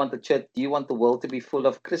do you want the church? Do you want the world to be full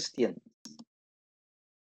of Christians?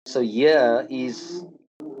 So here is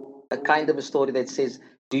a kind of a story that says,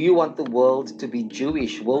 do you want the world to be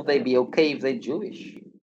Jewish? Will they be okay if they're Jewish?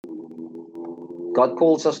 God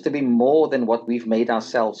calls us to be more than what we've made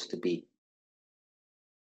ourselves to be.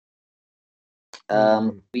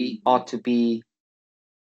 We are to be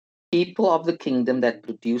people of the kingdom that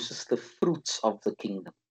produces the fruits of the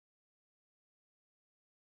kingdom.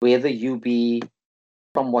 Whether you be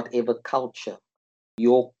from whatever culture,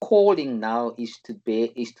 your calling now is to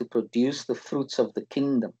produce the fruits of the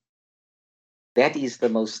kingdom. That is the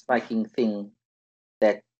most striking thing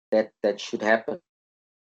that should happen.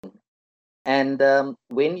 And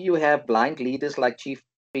when you have blind leaders like chief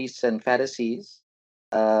priests and Pharisees,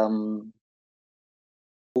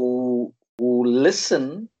 who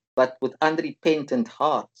listen but with unrepentant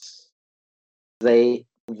hearts,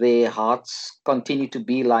 their hearts continue to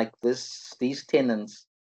be like these tenants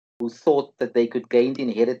who thought that they could gain the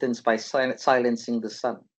inheritance by silencing the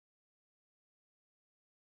Son.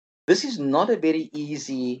 This is not a very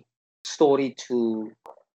easy story to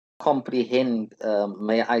comprehend.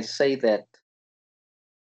 May I say that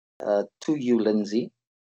to you, Lindsay?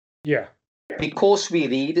 Yeah. Because we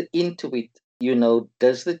read into it,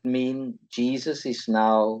 does it mean Jesus is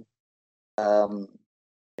now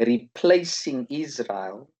replacing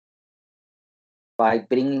Israel by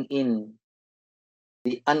bringing in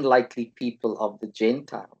the unlikely people of the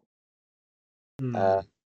Gentile?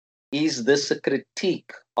 Is this a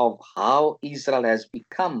critique of how Israel has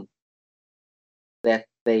become, that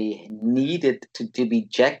they needed to be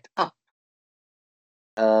jacked up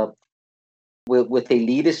with a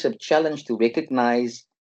leadership challenge to recognize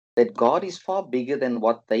that God is far bigger than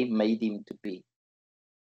what they made him to be?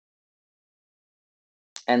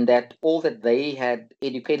 And that all that they had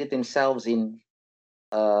educated themselves in,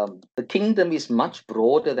 the kingdom is much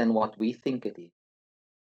broader than what we think it is.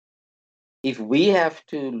 If we have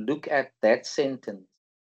to look at that sentence,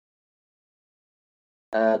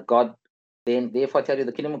 God, then therefore I tell you,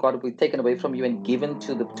 the kingdom of God will be taken away from you and given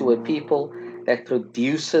to a people that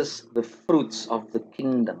produces the fruits of the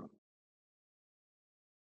kingdom.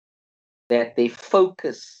 That their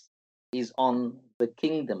focus is on the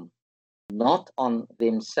kingdom, not on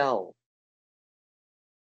themselves.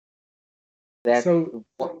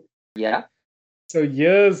 Yeah. So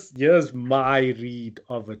here's my read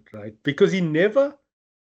of it, right? Because he never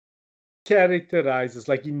characterizes,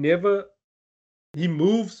 like he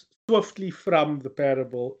moves swiftly from the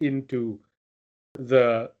parable into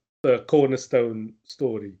the cornerstone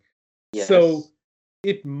story. Yes. So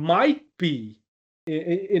it might be,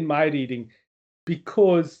 in my reading,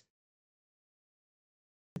 because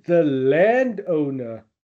the landowner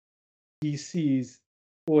he sees,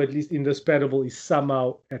 or at least in this parable, is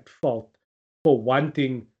somehow at fault for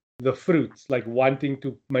wanting the fruits, like wanting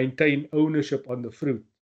to maintain ownership on the fruit,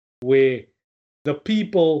 where the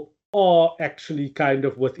people are actually kind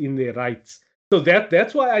of within their rights. So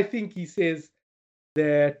that's why I think he says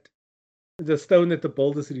that the stone that the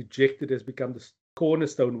builders rejected has become the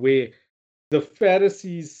cornerstone, where the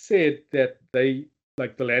Pharisees said that they,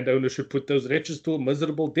 like the landowner, should put those wretches to a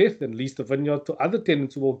miserable death and lease the vineyard to other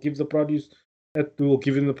tenants who will give the produce who will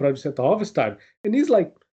give him the produce at the harvest time. And he's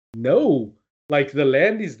like, no, like the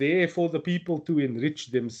land is there for the people to enrich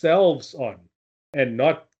themselves on and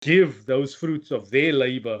not give those fruits of their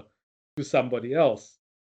labor to somebody else.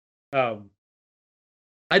 I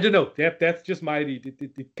don't know. That's just my read.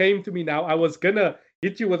 It came to me now. I was gonna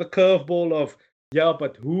hit you with a curveball of, yeah,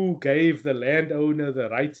 but who gave the landowner the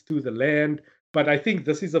rights to the land? But I think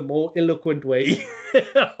this is a more eloquent way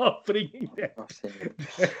of bringing that.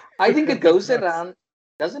 I think it goes around,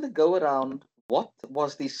 doesn't it go around what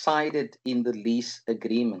was decided in the lease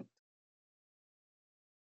agreement?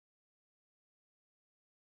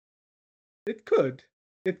 It could.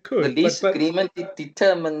 It could. The lease but agreement, it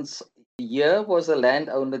determines, here was a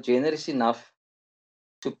landowner generous enough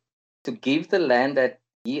to give the land that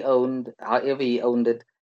he owned, however he owned it,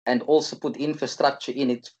 and also put infrastructure in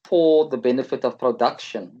it for the benefit of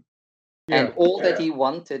production. And all that he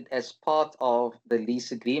wanted as part of the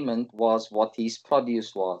lease agreement was what his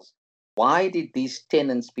produce was. Why did these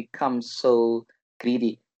tenants become so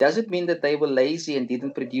greedy? Does it mean that they were lazy and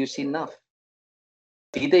didn't produce enough?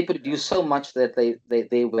 Did they produce so much that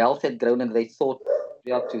their wealth had grown and they thought,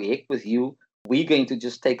 yeah, to heck with you, we're going to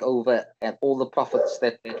just take over and all the profits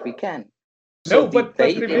that we can? So no, but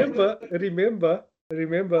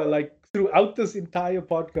remember, like throughout this entire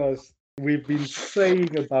podcast, we've been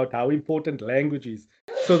saying about how important language is.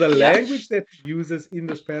 So the language that he uses in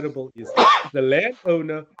this parable is the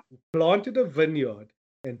landowner who planted a vineyard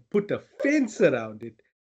and put a fence around it,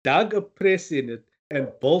 dug a press in it,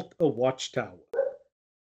 and built a watchtower.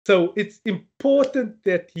 So it's important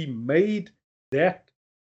that he made that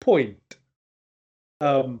point.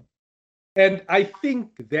 And I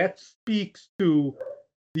think that speaks to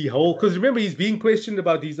the whole, because remember, he's being questioned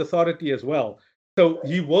about his authority as well. So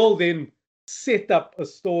he will then set up a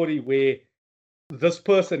story where this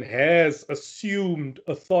person has assumed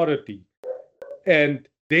authority. And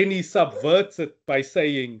then he subverts it by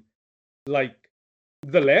saying, like,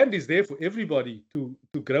 the land is there for everybody to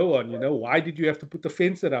grow on. Why did you have to put a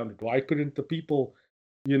fence around it? Why couldn't the people,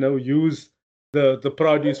 use the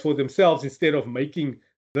produce for themselves instead of making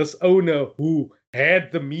this owner who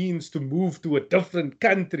had the means to move to a different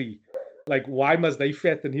country, like, why must they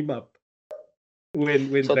fatten him up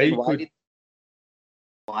when so they why could?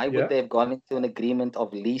 Why would they have gone into an agreement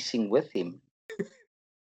of leasing with him,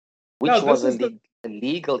 which now, was a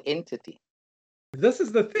legal entity? This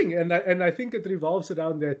is the thing, and I think it revolves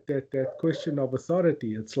around that question of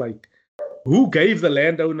authority. It's like, who gave the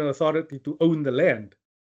landowner authority to own the land?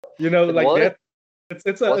 But like that.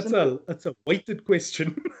 It's a weighted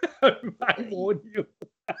question. I warn you.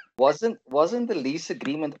 Wasn't the lease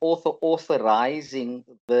agreement also authorizing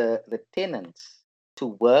the tenants to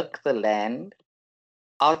work the land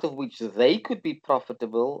out of which they could be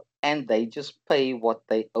profitable and they just pay what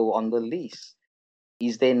they owe on the lease?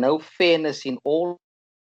 Is there no fairness in all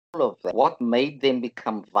of that? What made them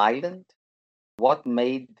become violent? What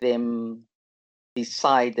made them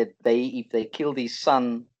decide that if they killed his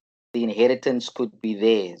son, the inheritance could be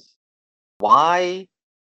theirs? Why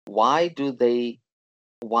do they?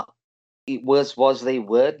 What it was their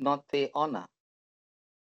word, not their honor?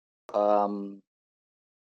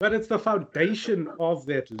 But it's the foundation of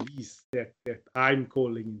that lease that I'm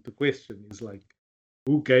calling into question. Is like,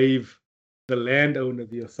 who gave the landowner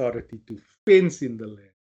the authority to fence in the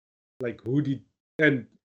land? Like, who did? And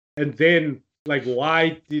then, like,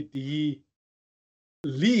 why did he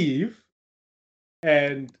leave?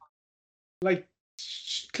 And like,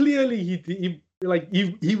 clearly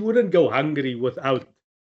he wouldn't go hungry without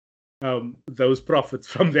those profits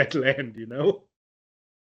from that land.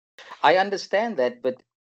 I understand that, but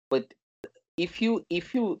if you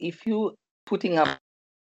putting up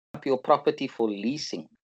your property for leasing,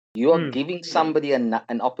 you are giving somebody an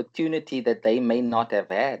opportunity that they may not have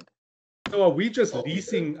had. So are we just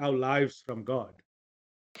leasing our lives from God?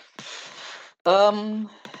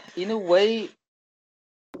 In a way,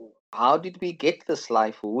 how did we get this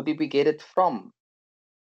life? Who did we get it from?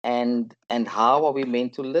 And how are we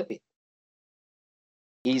meant to live it?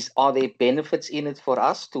 Are there benefits in it for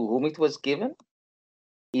us to whom it was given?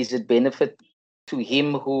 Is it benefit to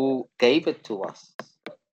him who gave it to us?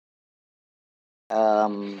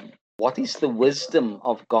 What is the wisdom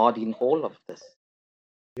of God in all of this?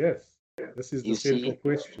 Yes, this is the central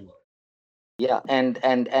question. Yeah,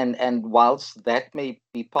 and whilst that may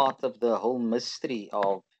be part of the whole mystery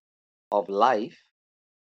of life,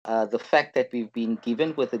 the fact that we've been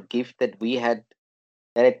given with a gift that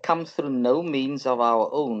had come through no means of our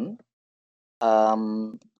own,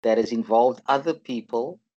 that has involved other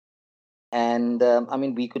people, and I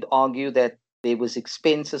mean, we could argue that there was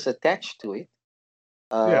expenses attached to it.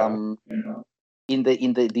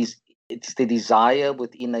 It's the desire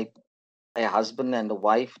within a husband and a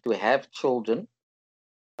wife to have children,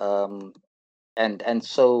 and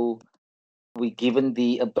so we're given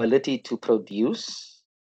the ability to produce.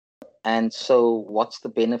 And so what's the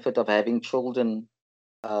benefit of having children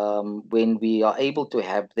when we are able to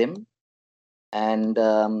have them? And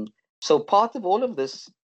so part of all of this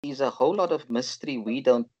is a whole lot of mystery we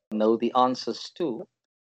don't know the answers to,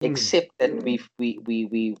 Mm. except that we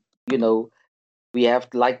you know, we have,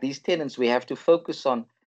 like these tenants, we have to focus on.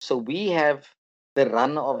 So we have the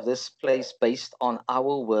run of this place based on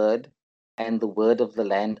our word and the word of the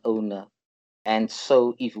landowner. And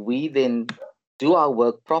so if we then do our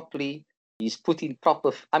work properly, he's putting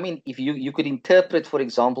proper, I mean, if you could interpret, for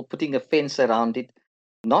example, putting a fence around it,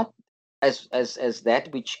 not as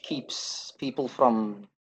that which keeps people from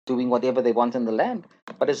doing whatever they want in the land,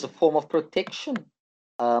 but as a form of protection.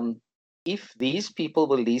 Um, if these people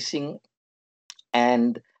were leasing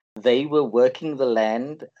and they were working the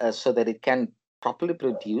land so that it can properly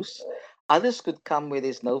produce, others could come where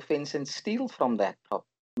there's no fence and steal from that crop,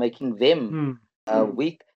 making them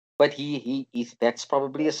weak. But he that's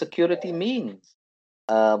probably a security means.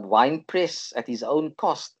 Wine press at his own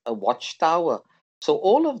cost, a watchtower. So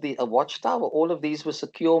a watchtower, all of these were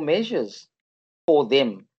secure measures for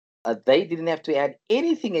them. They didn't have to add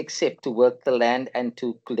anything except to work the land and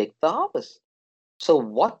to collect the harvest. So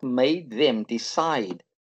what made them decide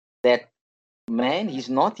that, man, he's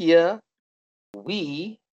not here,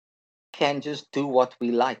 we can just do what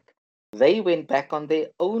we like? They went back on their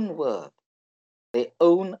own word, their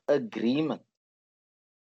own agreement.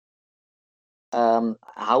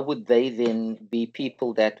 How would they then be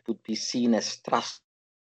people that would be seen as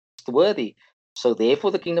trustworthy? So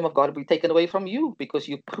therefore the kingdom of God will be taken away from you because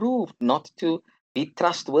you proved not to be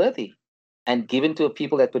trustworthy and given to a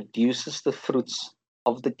people that produces the fruits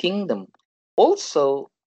of the kingdom. Also,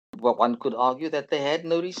 well, one could argue that they had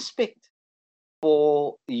no respect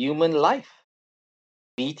for human life,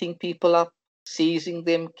 beating people up, seizing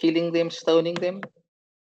them, killing them, stoning them.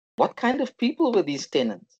 What kind of people were these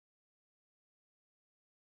tenants?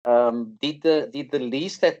 Did the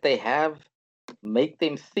lease that they have make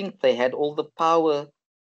them think they had all the power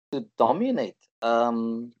to dominate?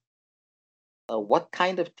 What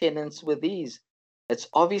kind of tenants were these? It's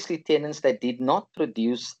obviously tenants that did not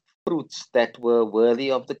produce fruits that were worthy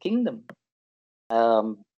of the kingdom.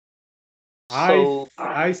 Um, so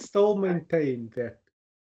I still maintain that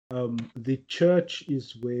the church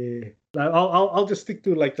is where I'll just stick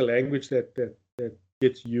to like the language that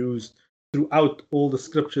gets used throughout all the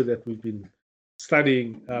scripture that we've been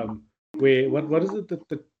studying. Where what is it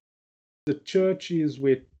that the church is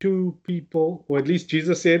where two people, or at least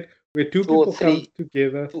Jesus said, where two people come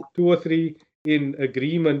together, two or three in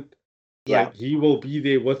agreement, like he will be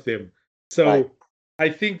there with them. So I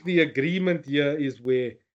think the agreement here is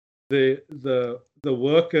where the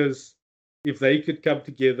workers, if they could come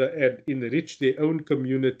together and enrich their own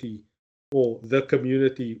community or the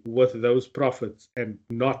community with those profits and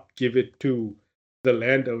not give it to the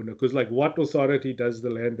landowner, because like what authority does the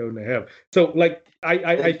landowner have? So like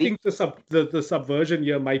I think the subversion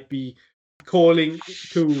here might be calling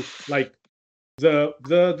to like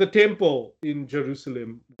the temple in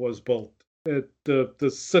Jerusalem was built, the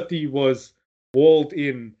city was walled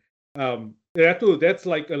in. That's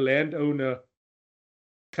like a landowner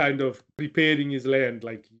kind of preparing his land,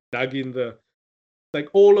 like he dug in the, like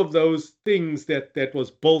all of those things that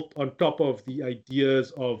was built on top of the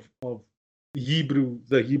ideas of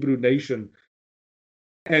the Hebrew nation,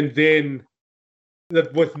 and then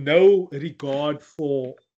that with no regard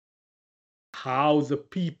for how the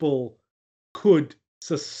people could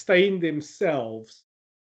sustain themselves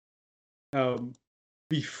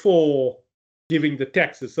before giving the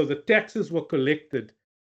taxes. So the taxes were collected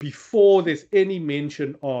before there's any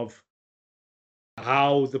mention of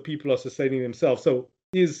how the people are sustaining themselves. So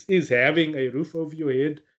is having a roof over your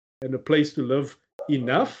head and a place to live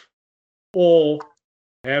enough, or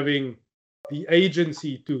having the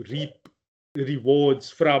agency to reap rewards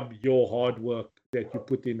from your hard work that you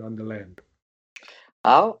put in on the land?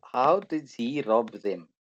 How did he rob them?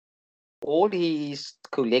 All he is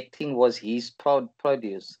collecting was his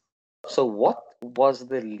produce. So what was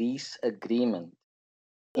the lease agreement?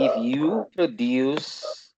 If you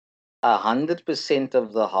produce 100%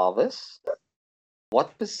 of the harvest,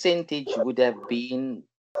 what percentage would have been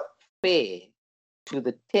fair to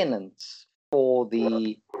the tenants for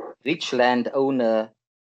the rich landowner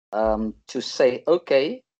to say,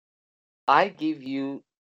 okay, I give you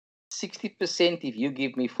 60% if you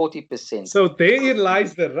give me 40%? So therein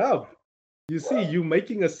lies the rub. You see, you're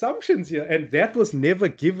making assumptions here, and that was never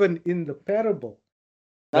given in the parable.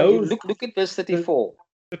 Now you look at verse 34.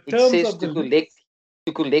 It says to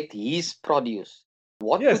collect his produce.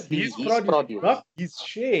 What would be his produce? Not his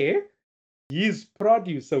share, his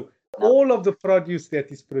produce. So all of the produce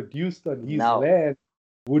that is produced on his land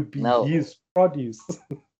would be his produce.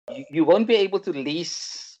 You won't be able to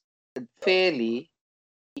lease fairly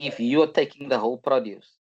if you're taking the whole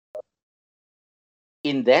produce.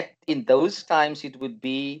 in those times it would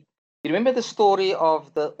be. You remember the story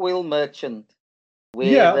of the oil merchant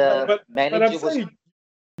where Yeah, the but I'm manager was. saying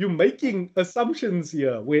you're making assumptions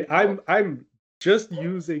here where I'm just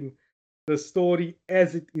using the story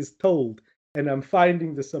as it is told, and I'm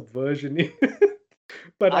finding the subversion in it.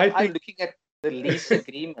 But I I'm think looking at the lease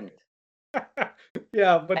agreement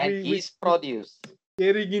yeah, but and we his produce.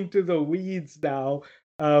 getting into the weeds now.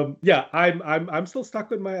 Yeah, I'm still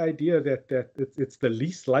stuck on my idea that it's the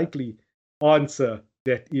least likely answer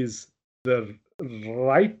that is the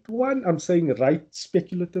right one. I'm saying right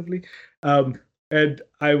speculatively. And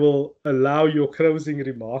I will allow your closing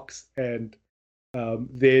remarks, and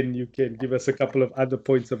then you can give us a couple of other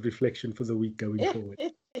points of reflection for the week going forward.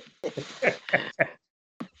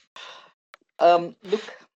 Look,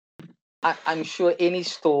 I'm sure any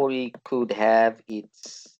story could have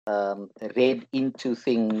its read into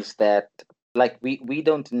things that, like, we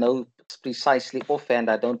don't know precisely offhand.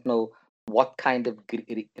 I don't know what kind of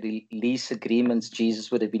lease agreements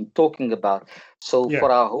Jesus would have been talking about. So Yeah.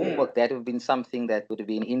 for our homework, that would have been something that would have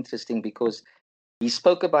been interesting, because he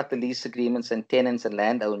spoke about the lease agreements and tenants and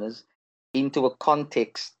landowners into a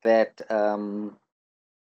context that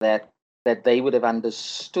that they would have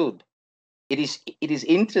understood. It is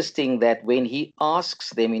interesting that when he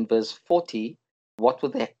asks them in verse 40, what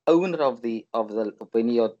would the owner of the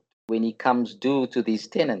when he comes due to these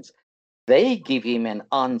tenants, they give him an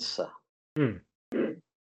answer. Hmm.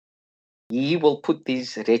 He will put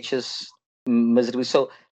these wretches miserably.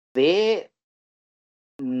 So their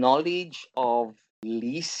knowledge of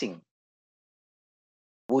leasing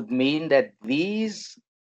would mean that these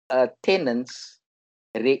tenants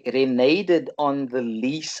reneged on the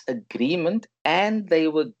lease agreement, and they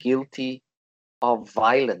were guilty of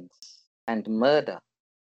violence and murder.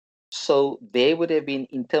 So there would have been,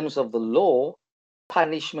 in terms of the law,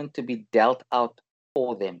 punishment to be dealt out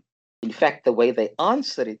for them. In fact, the way they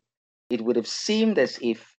answer it, it would have seemed as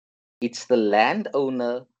if it's the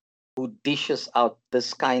landowner who dishes out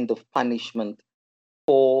this kind of punishment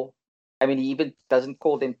for. I mean, he even doesn't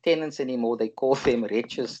call them tenants anymore, they call them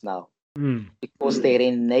wretches now, Hmm. because they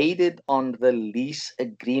reneged on the lease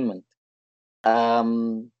agreement.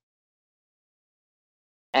 Um,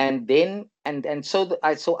 and then and so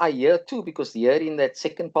I hear too, because here in that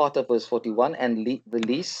second part of verse 41, and the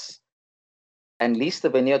lease the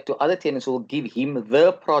vineyard to other tenants who will give him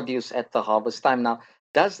the produce at the harvest time. Now,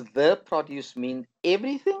 does the produce mean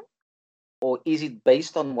everything, or is it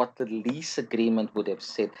based on what the lease agreement would have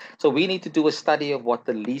said? So we need to do a study of what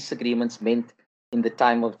the lease agreements meant in the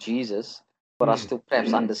time of Jesus, for us to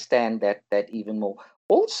perhaps understand that even more.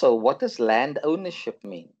 Also, what does land ownership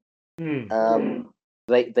mean? Hmm.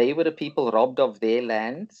 They were the people robbed of their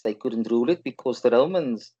lands. They couldn't rule it because the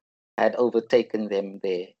Romans had overtaken them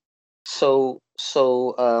there. So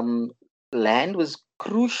land was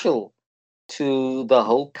crucial to the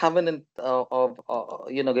whole covenant of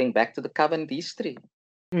going back to the covenant history.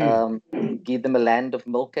 Hmm. Give them a land of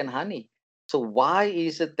milk and honey. So why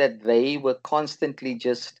is it that they were constantly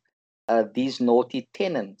just these naughty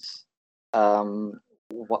tenants? Um,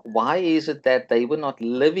 why is it that they were not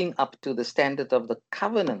living up to the standard of the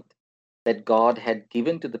covenant that God had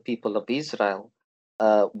given to the people of Israel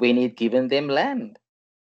when He'd given them land?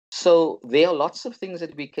 So there are lots of things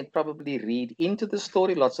that we can probably read into the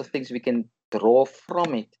story, lots of things we can draw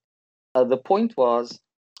from it. The point was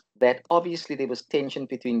that obviously there was tension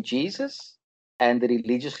between Jesus and the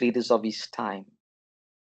religious leaders of his time.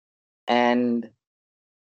 And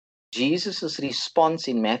Jesus' response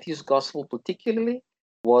in Matthew's gospel, particularly,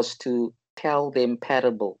 was to tell them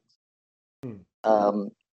parables, Hmm.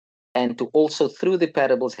 um, and to also, through the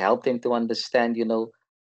parables, help them to understand,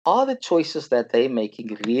 are the choices that they're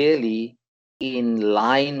making really in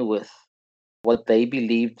line with what they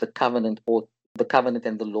believed the covenant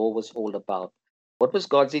and the law was all about? What was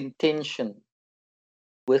God's intention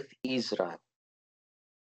with Israel?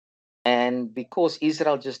 And because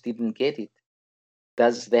Israel just didn't get it,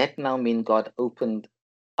 does that now mean God opened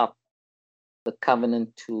up the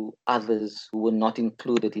covenant to others who were not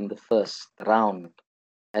included in the first round,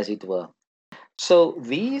 as it were? So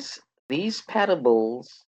these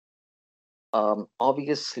parables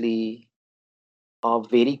obviously are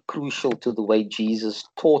very crucial to the way Jesus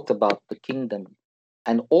taught about the kingdom,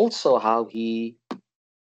 and also how he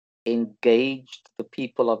engaged the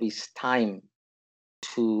people of his time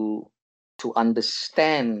to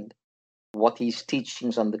understand what his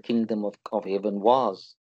teachings on the kingdom of heaven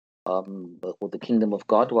was, or the kingdom of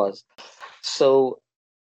God was. So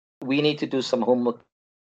we need to do some homework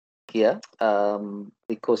here,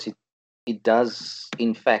 because it does,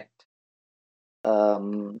 in fact,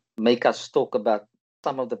 make us talk about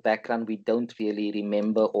some of the background we don't really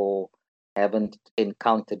remember or haven't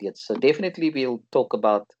encountered yet. So definitely we'll talk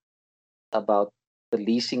about the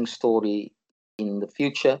leasing story in the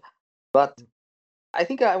future. But I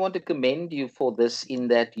think I want to commend you for this, in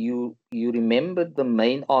that you remembered the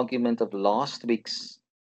main argument of last week's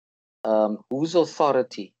whose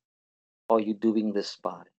authority are you doing this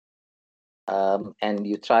by? And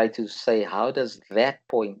you try to say, how does that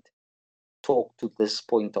point talk to this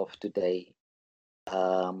point of today?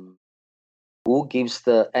 Who gives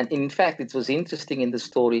and in fact, it was interesting in the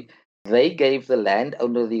story, they gave the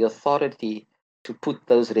landowner the authority to put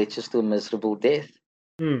those wretches to a miserable death,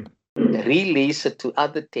 release it to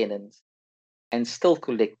other tenants, and still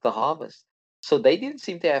collect the harvest. So they didn't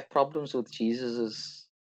seem to have problems with Jesus's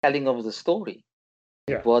telling of the story.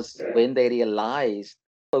 Yeah. It was when they realized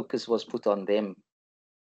focus was put on them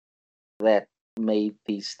that made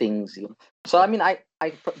these things. So I mean,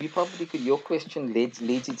 you probably could. Your question leads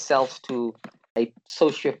itself to a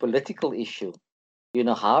socio-political issue.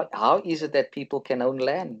 How is it that people can own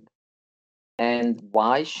land, and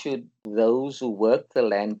why should those who work the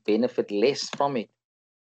land benefit less from it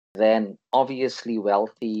than obviously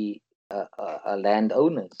wealthy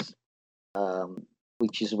landowners,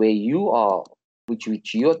 which is where you are,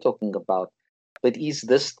 which you're talking about. But is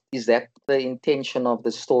that the intention of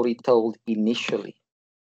the story told initially?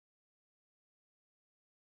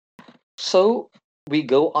 So we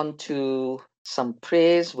go on to some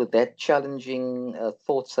prayers with that challenging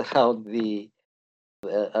thoughts around the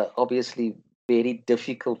obviously very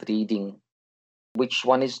difficult reading. Which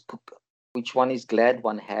one is glad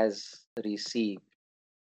one has received?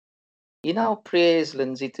 In our prayers,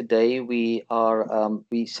 Lindsay, today we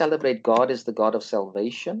celebrate God as the God of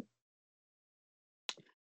salvation,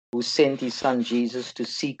 who sent his son Jesus to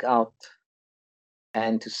seek out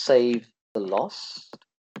and to save the lost.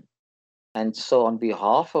 And so on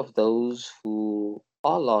behalf of those who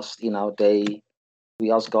are lost in our day,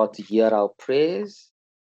 we ask God to hear our prayers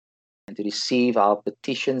and to receive our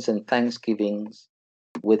petitions and thanksgivings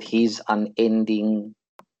with his unending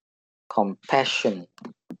compassion.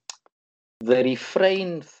 The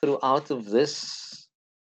refrain throughout of this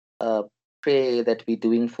prayer that we're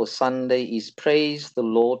doing for Sunday is, praise the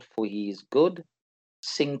Lord for he is good,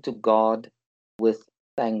 sing to God with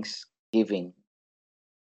thanksgiving.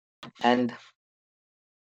 And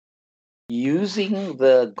using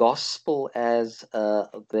the gospel as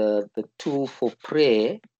the tool for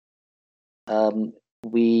prayer,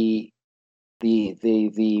 the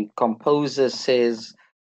composer says,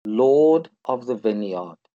 Lord of the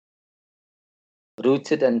vineyard,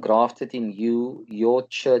 rooted and grafted in you, your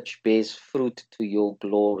church bears fruit to your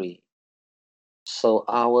glory. So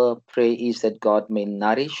our prayer is that God may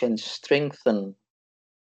nourish and strengthen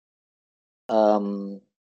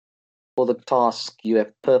for the task you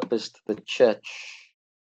have purposed the church.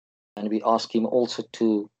 And we ask him also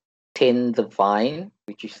to tend the vine,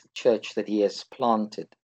 which is the church that he has planted.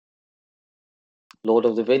 Lord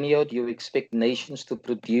of the vineyard, you expect nations to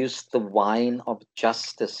produce the wine of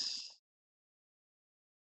justice.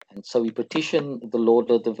 And so we petition the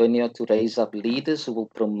Lord of the vineyard to raise up leaders who will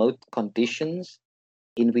promote conditions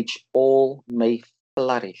in which all may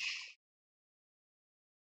flourish.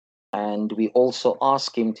 And we also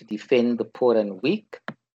ask him to defend the poor and weak,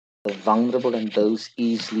 the vulnerable and those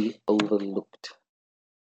easily overlooked.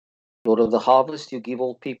 Lord of the harvest, you give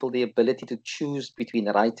all people the ability to choose between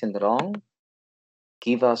right and wrong.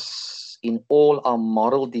 Give us in all our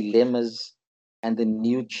moral dilemmas and the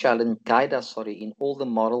new challenge, guide us, in all the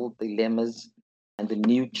moral dilemmas and the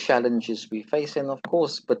new challenges we face. And of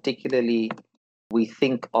course, particularly, we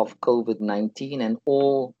think of COVID-19 and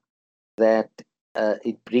all that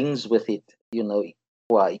it brings with it,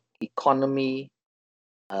 for our economy,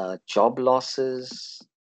 job losses,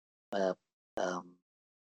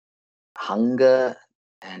 hunger,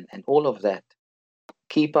 and all of that.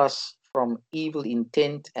 Keep us from evil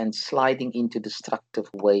intent and sliding into destructive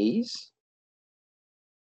ways.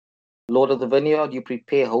 Lord of the vineyard, you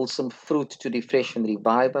prepare wholesome fruit to refresh and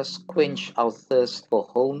revive us, quench our thirst for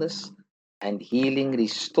wholeness and healing,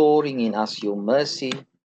 restoring in us your mercy,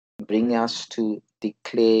 bring us to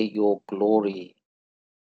declare your glory.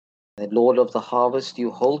 The Lord of the harvest,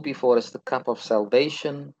 you hold before us the cup of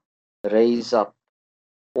salvation, raise up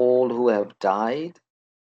all who have died,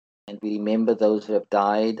 and we remember those who have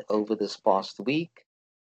died over this past week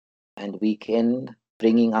and weekend,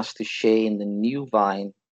 bringing us to share in the new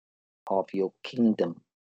vine of your kingdom.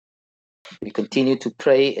 We continue to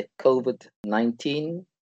pray at COVID-19,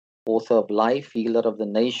 author of life, healer of the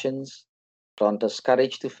nations. Grant us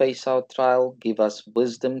courage to face our trial, give us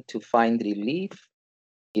wisdom to find relief,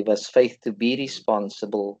 Give us faith to be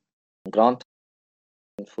responsible. Grant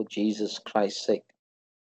for Jesus Christ's sake.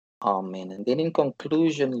 Amen. And then in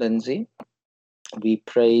conclusion, Lindsay, we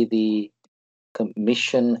pray the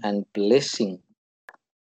commission and blessing.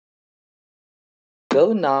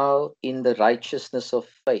 Go now in the righteousness of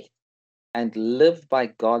faith and live by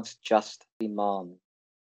God's just demand.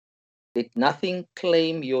 Let nothing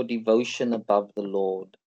claim your devotion above the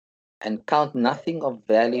Lord, and count nothing of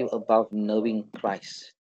value above knowing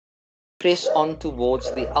Christ. Press on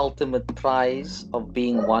towards the ultimate prize of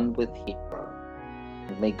being one with Him.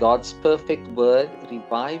 And may God's perfect word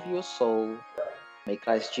revive your soul. May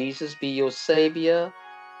Christ Jesus be your Savior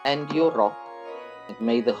and your rock. And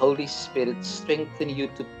may the Holy Spirit strengthen you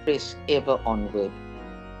to press ever onward.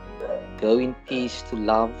 Go in peace to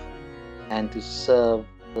love and to serve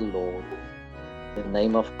the Lord. In the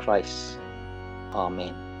name of Christ.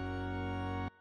 Amen.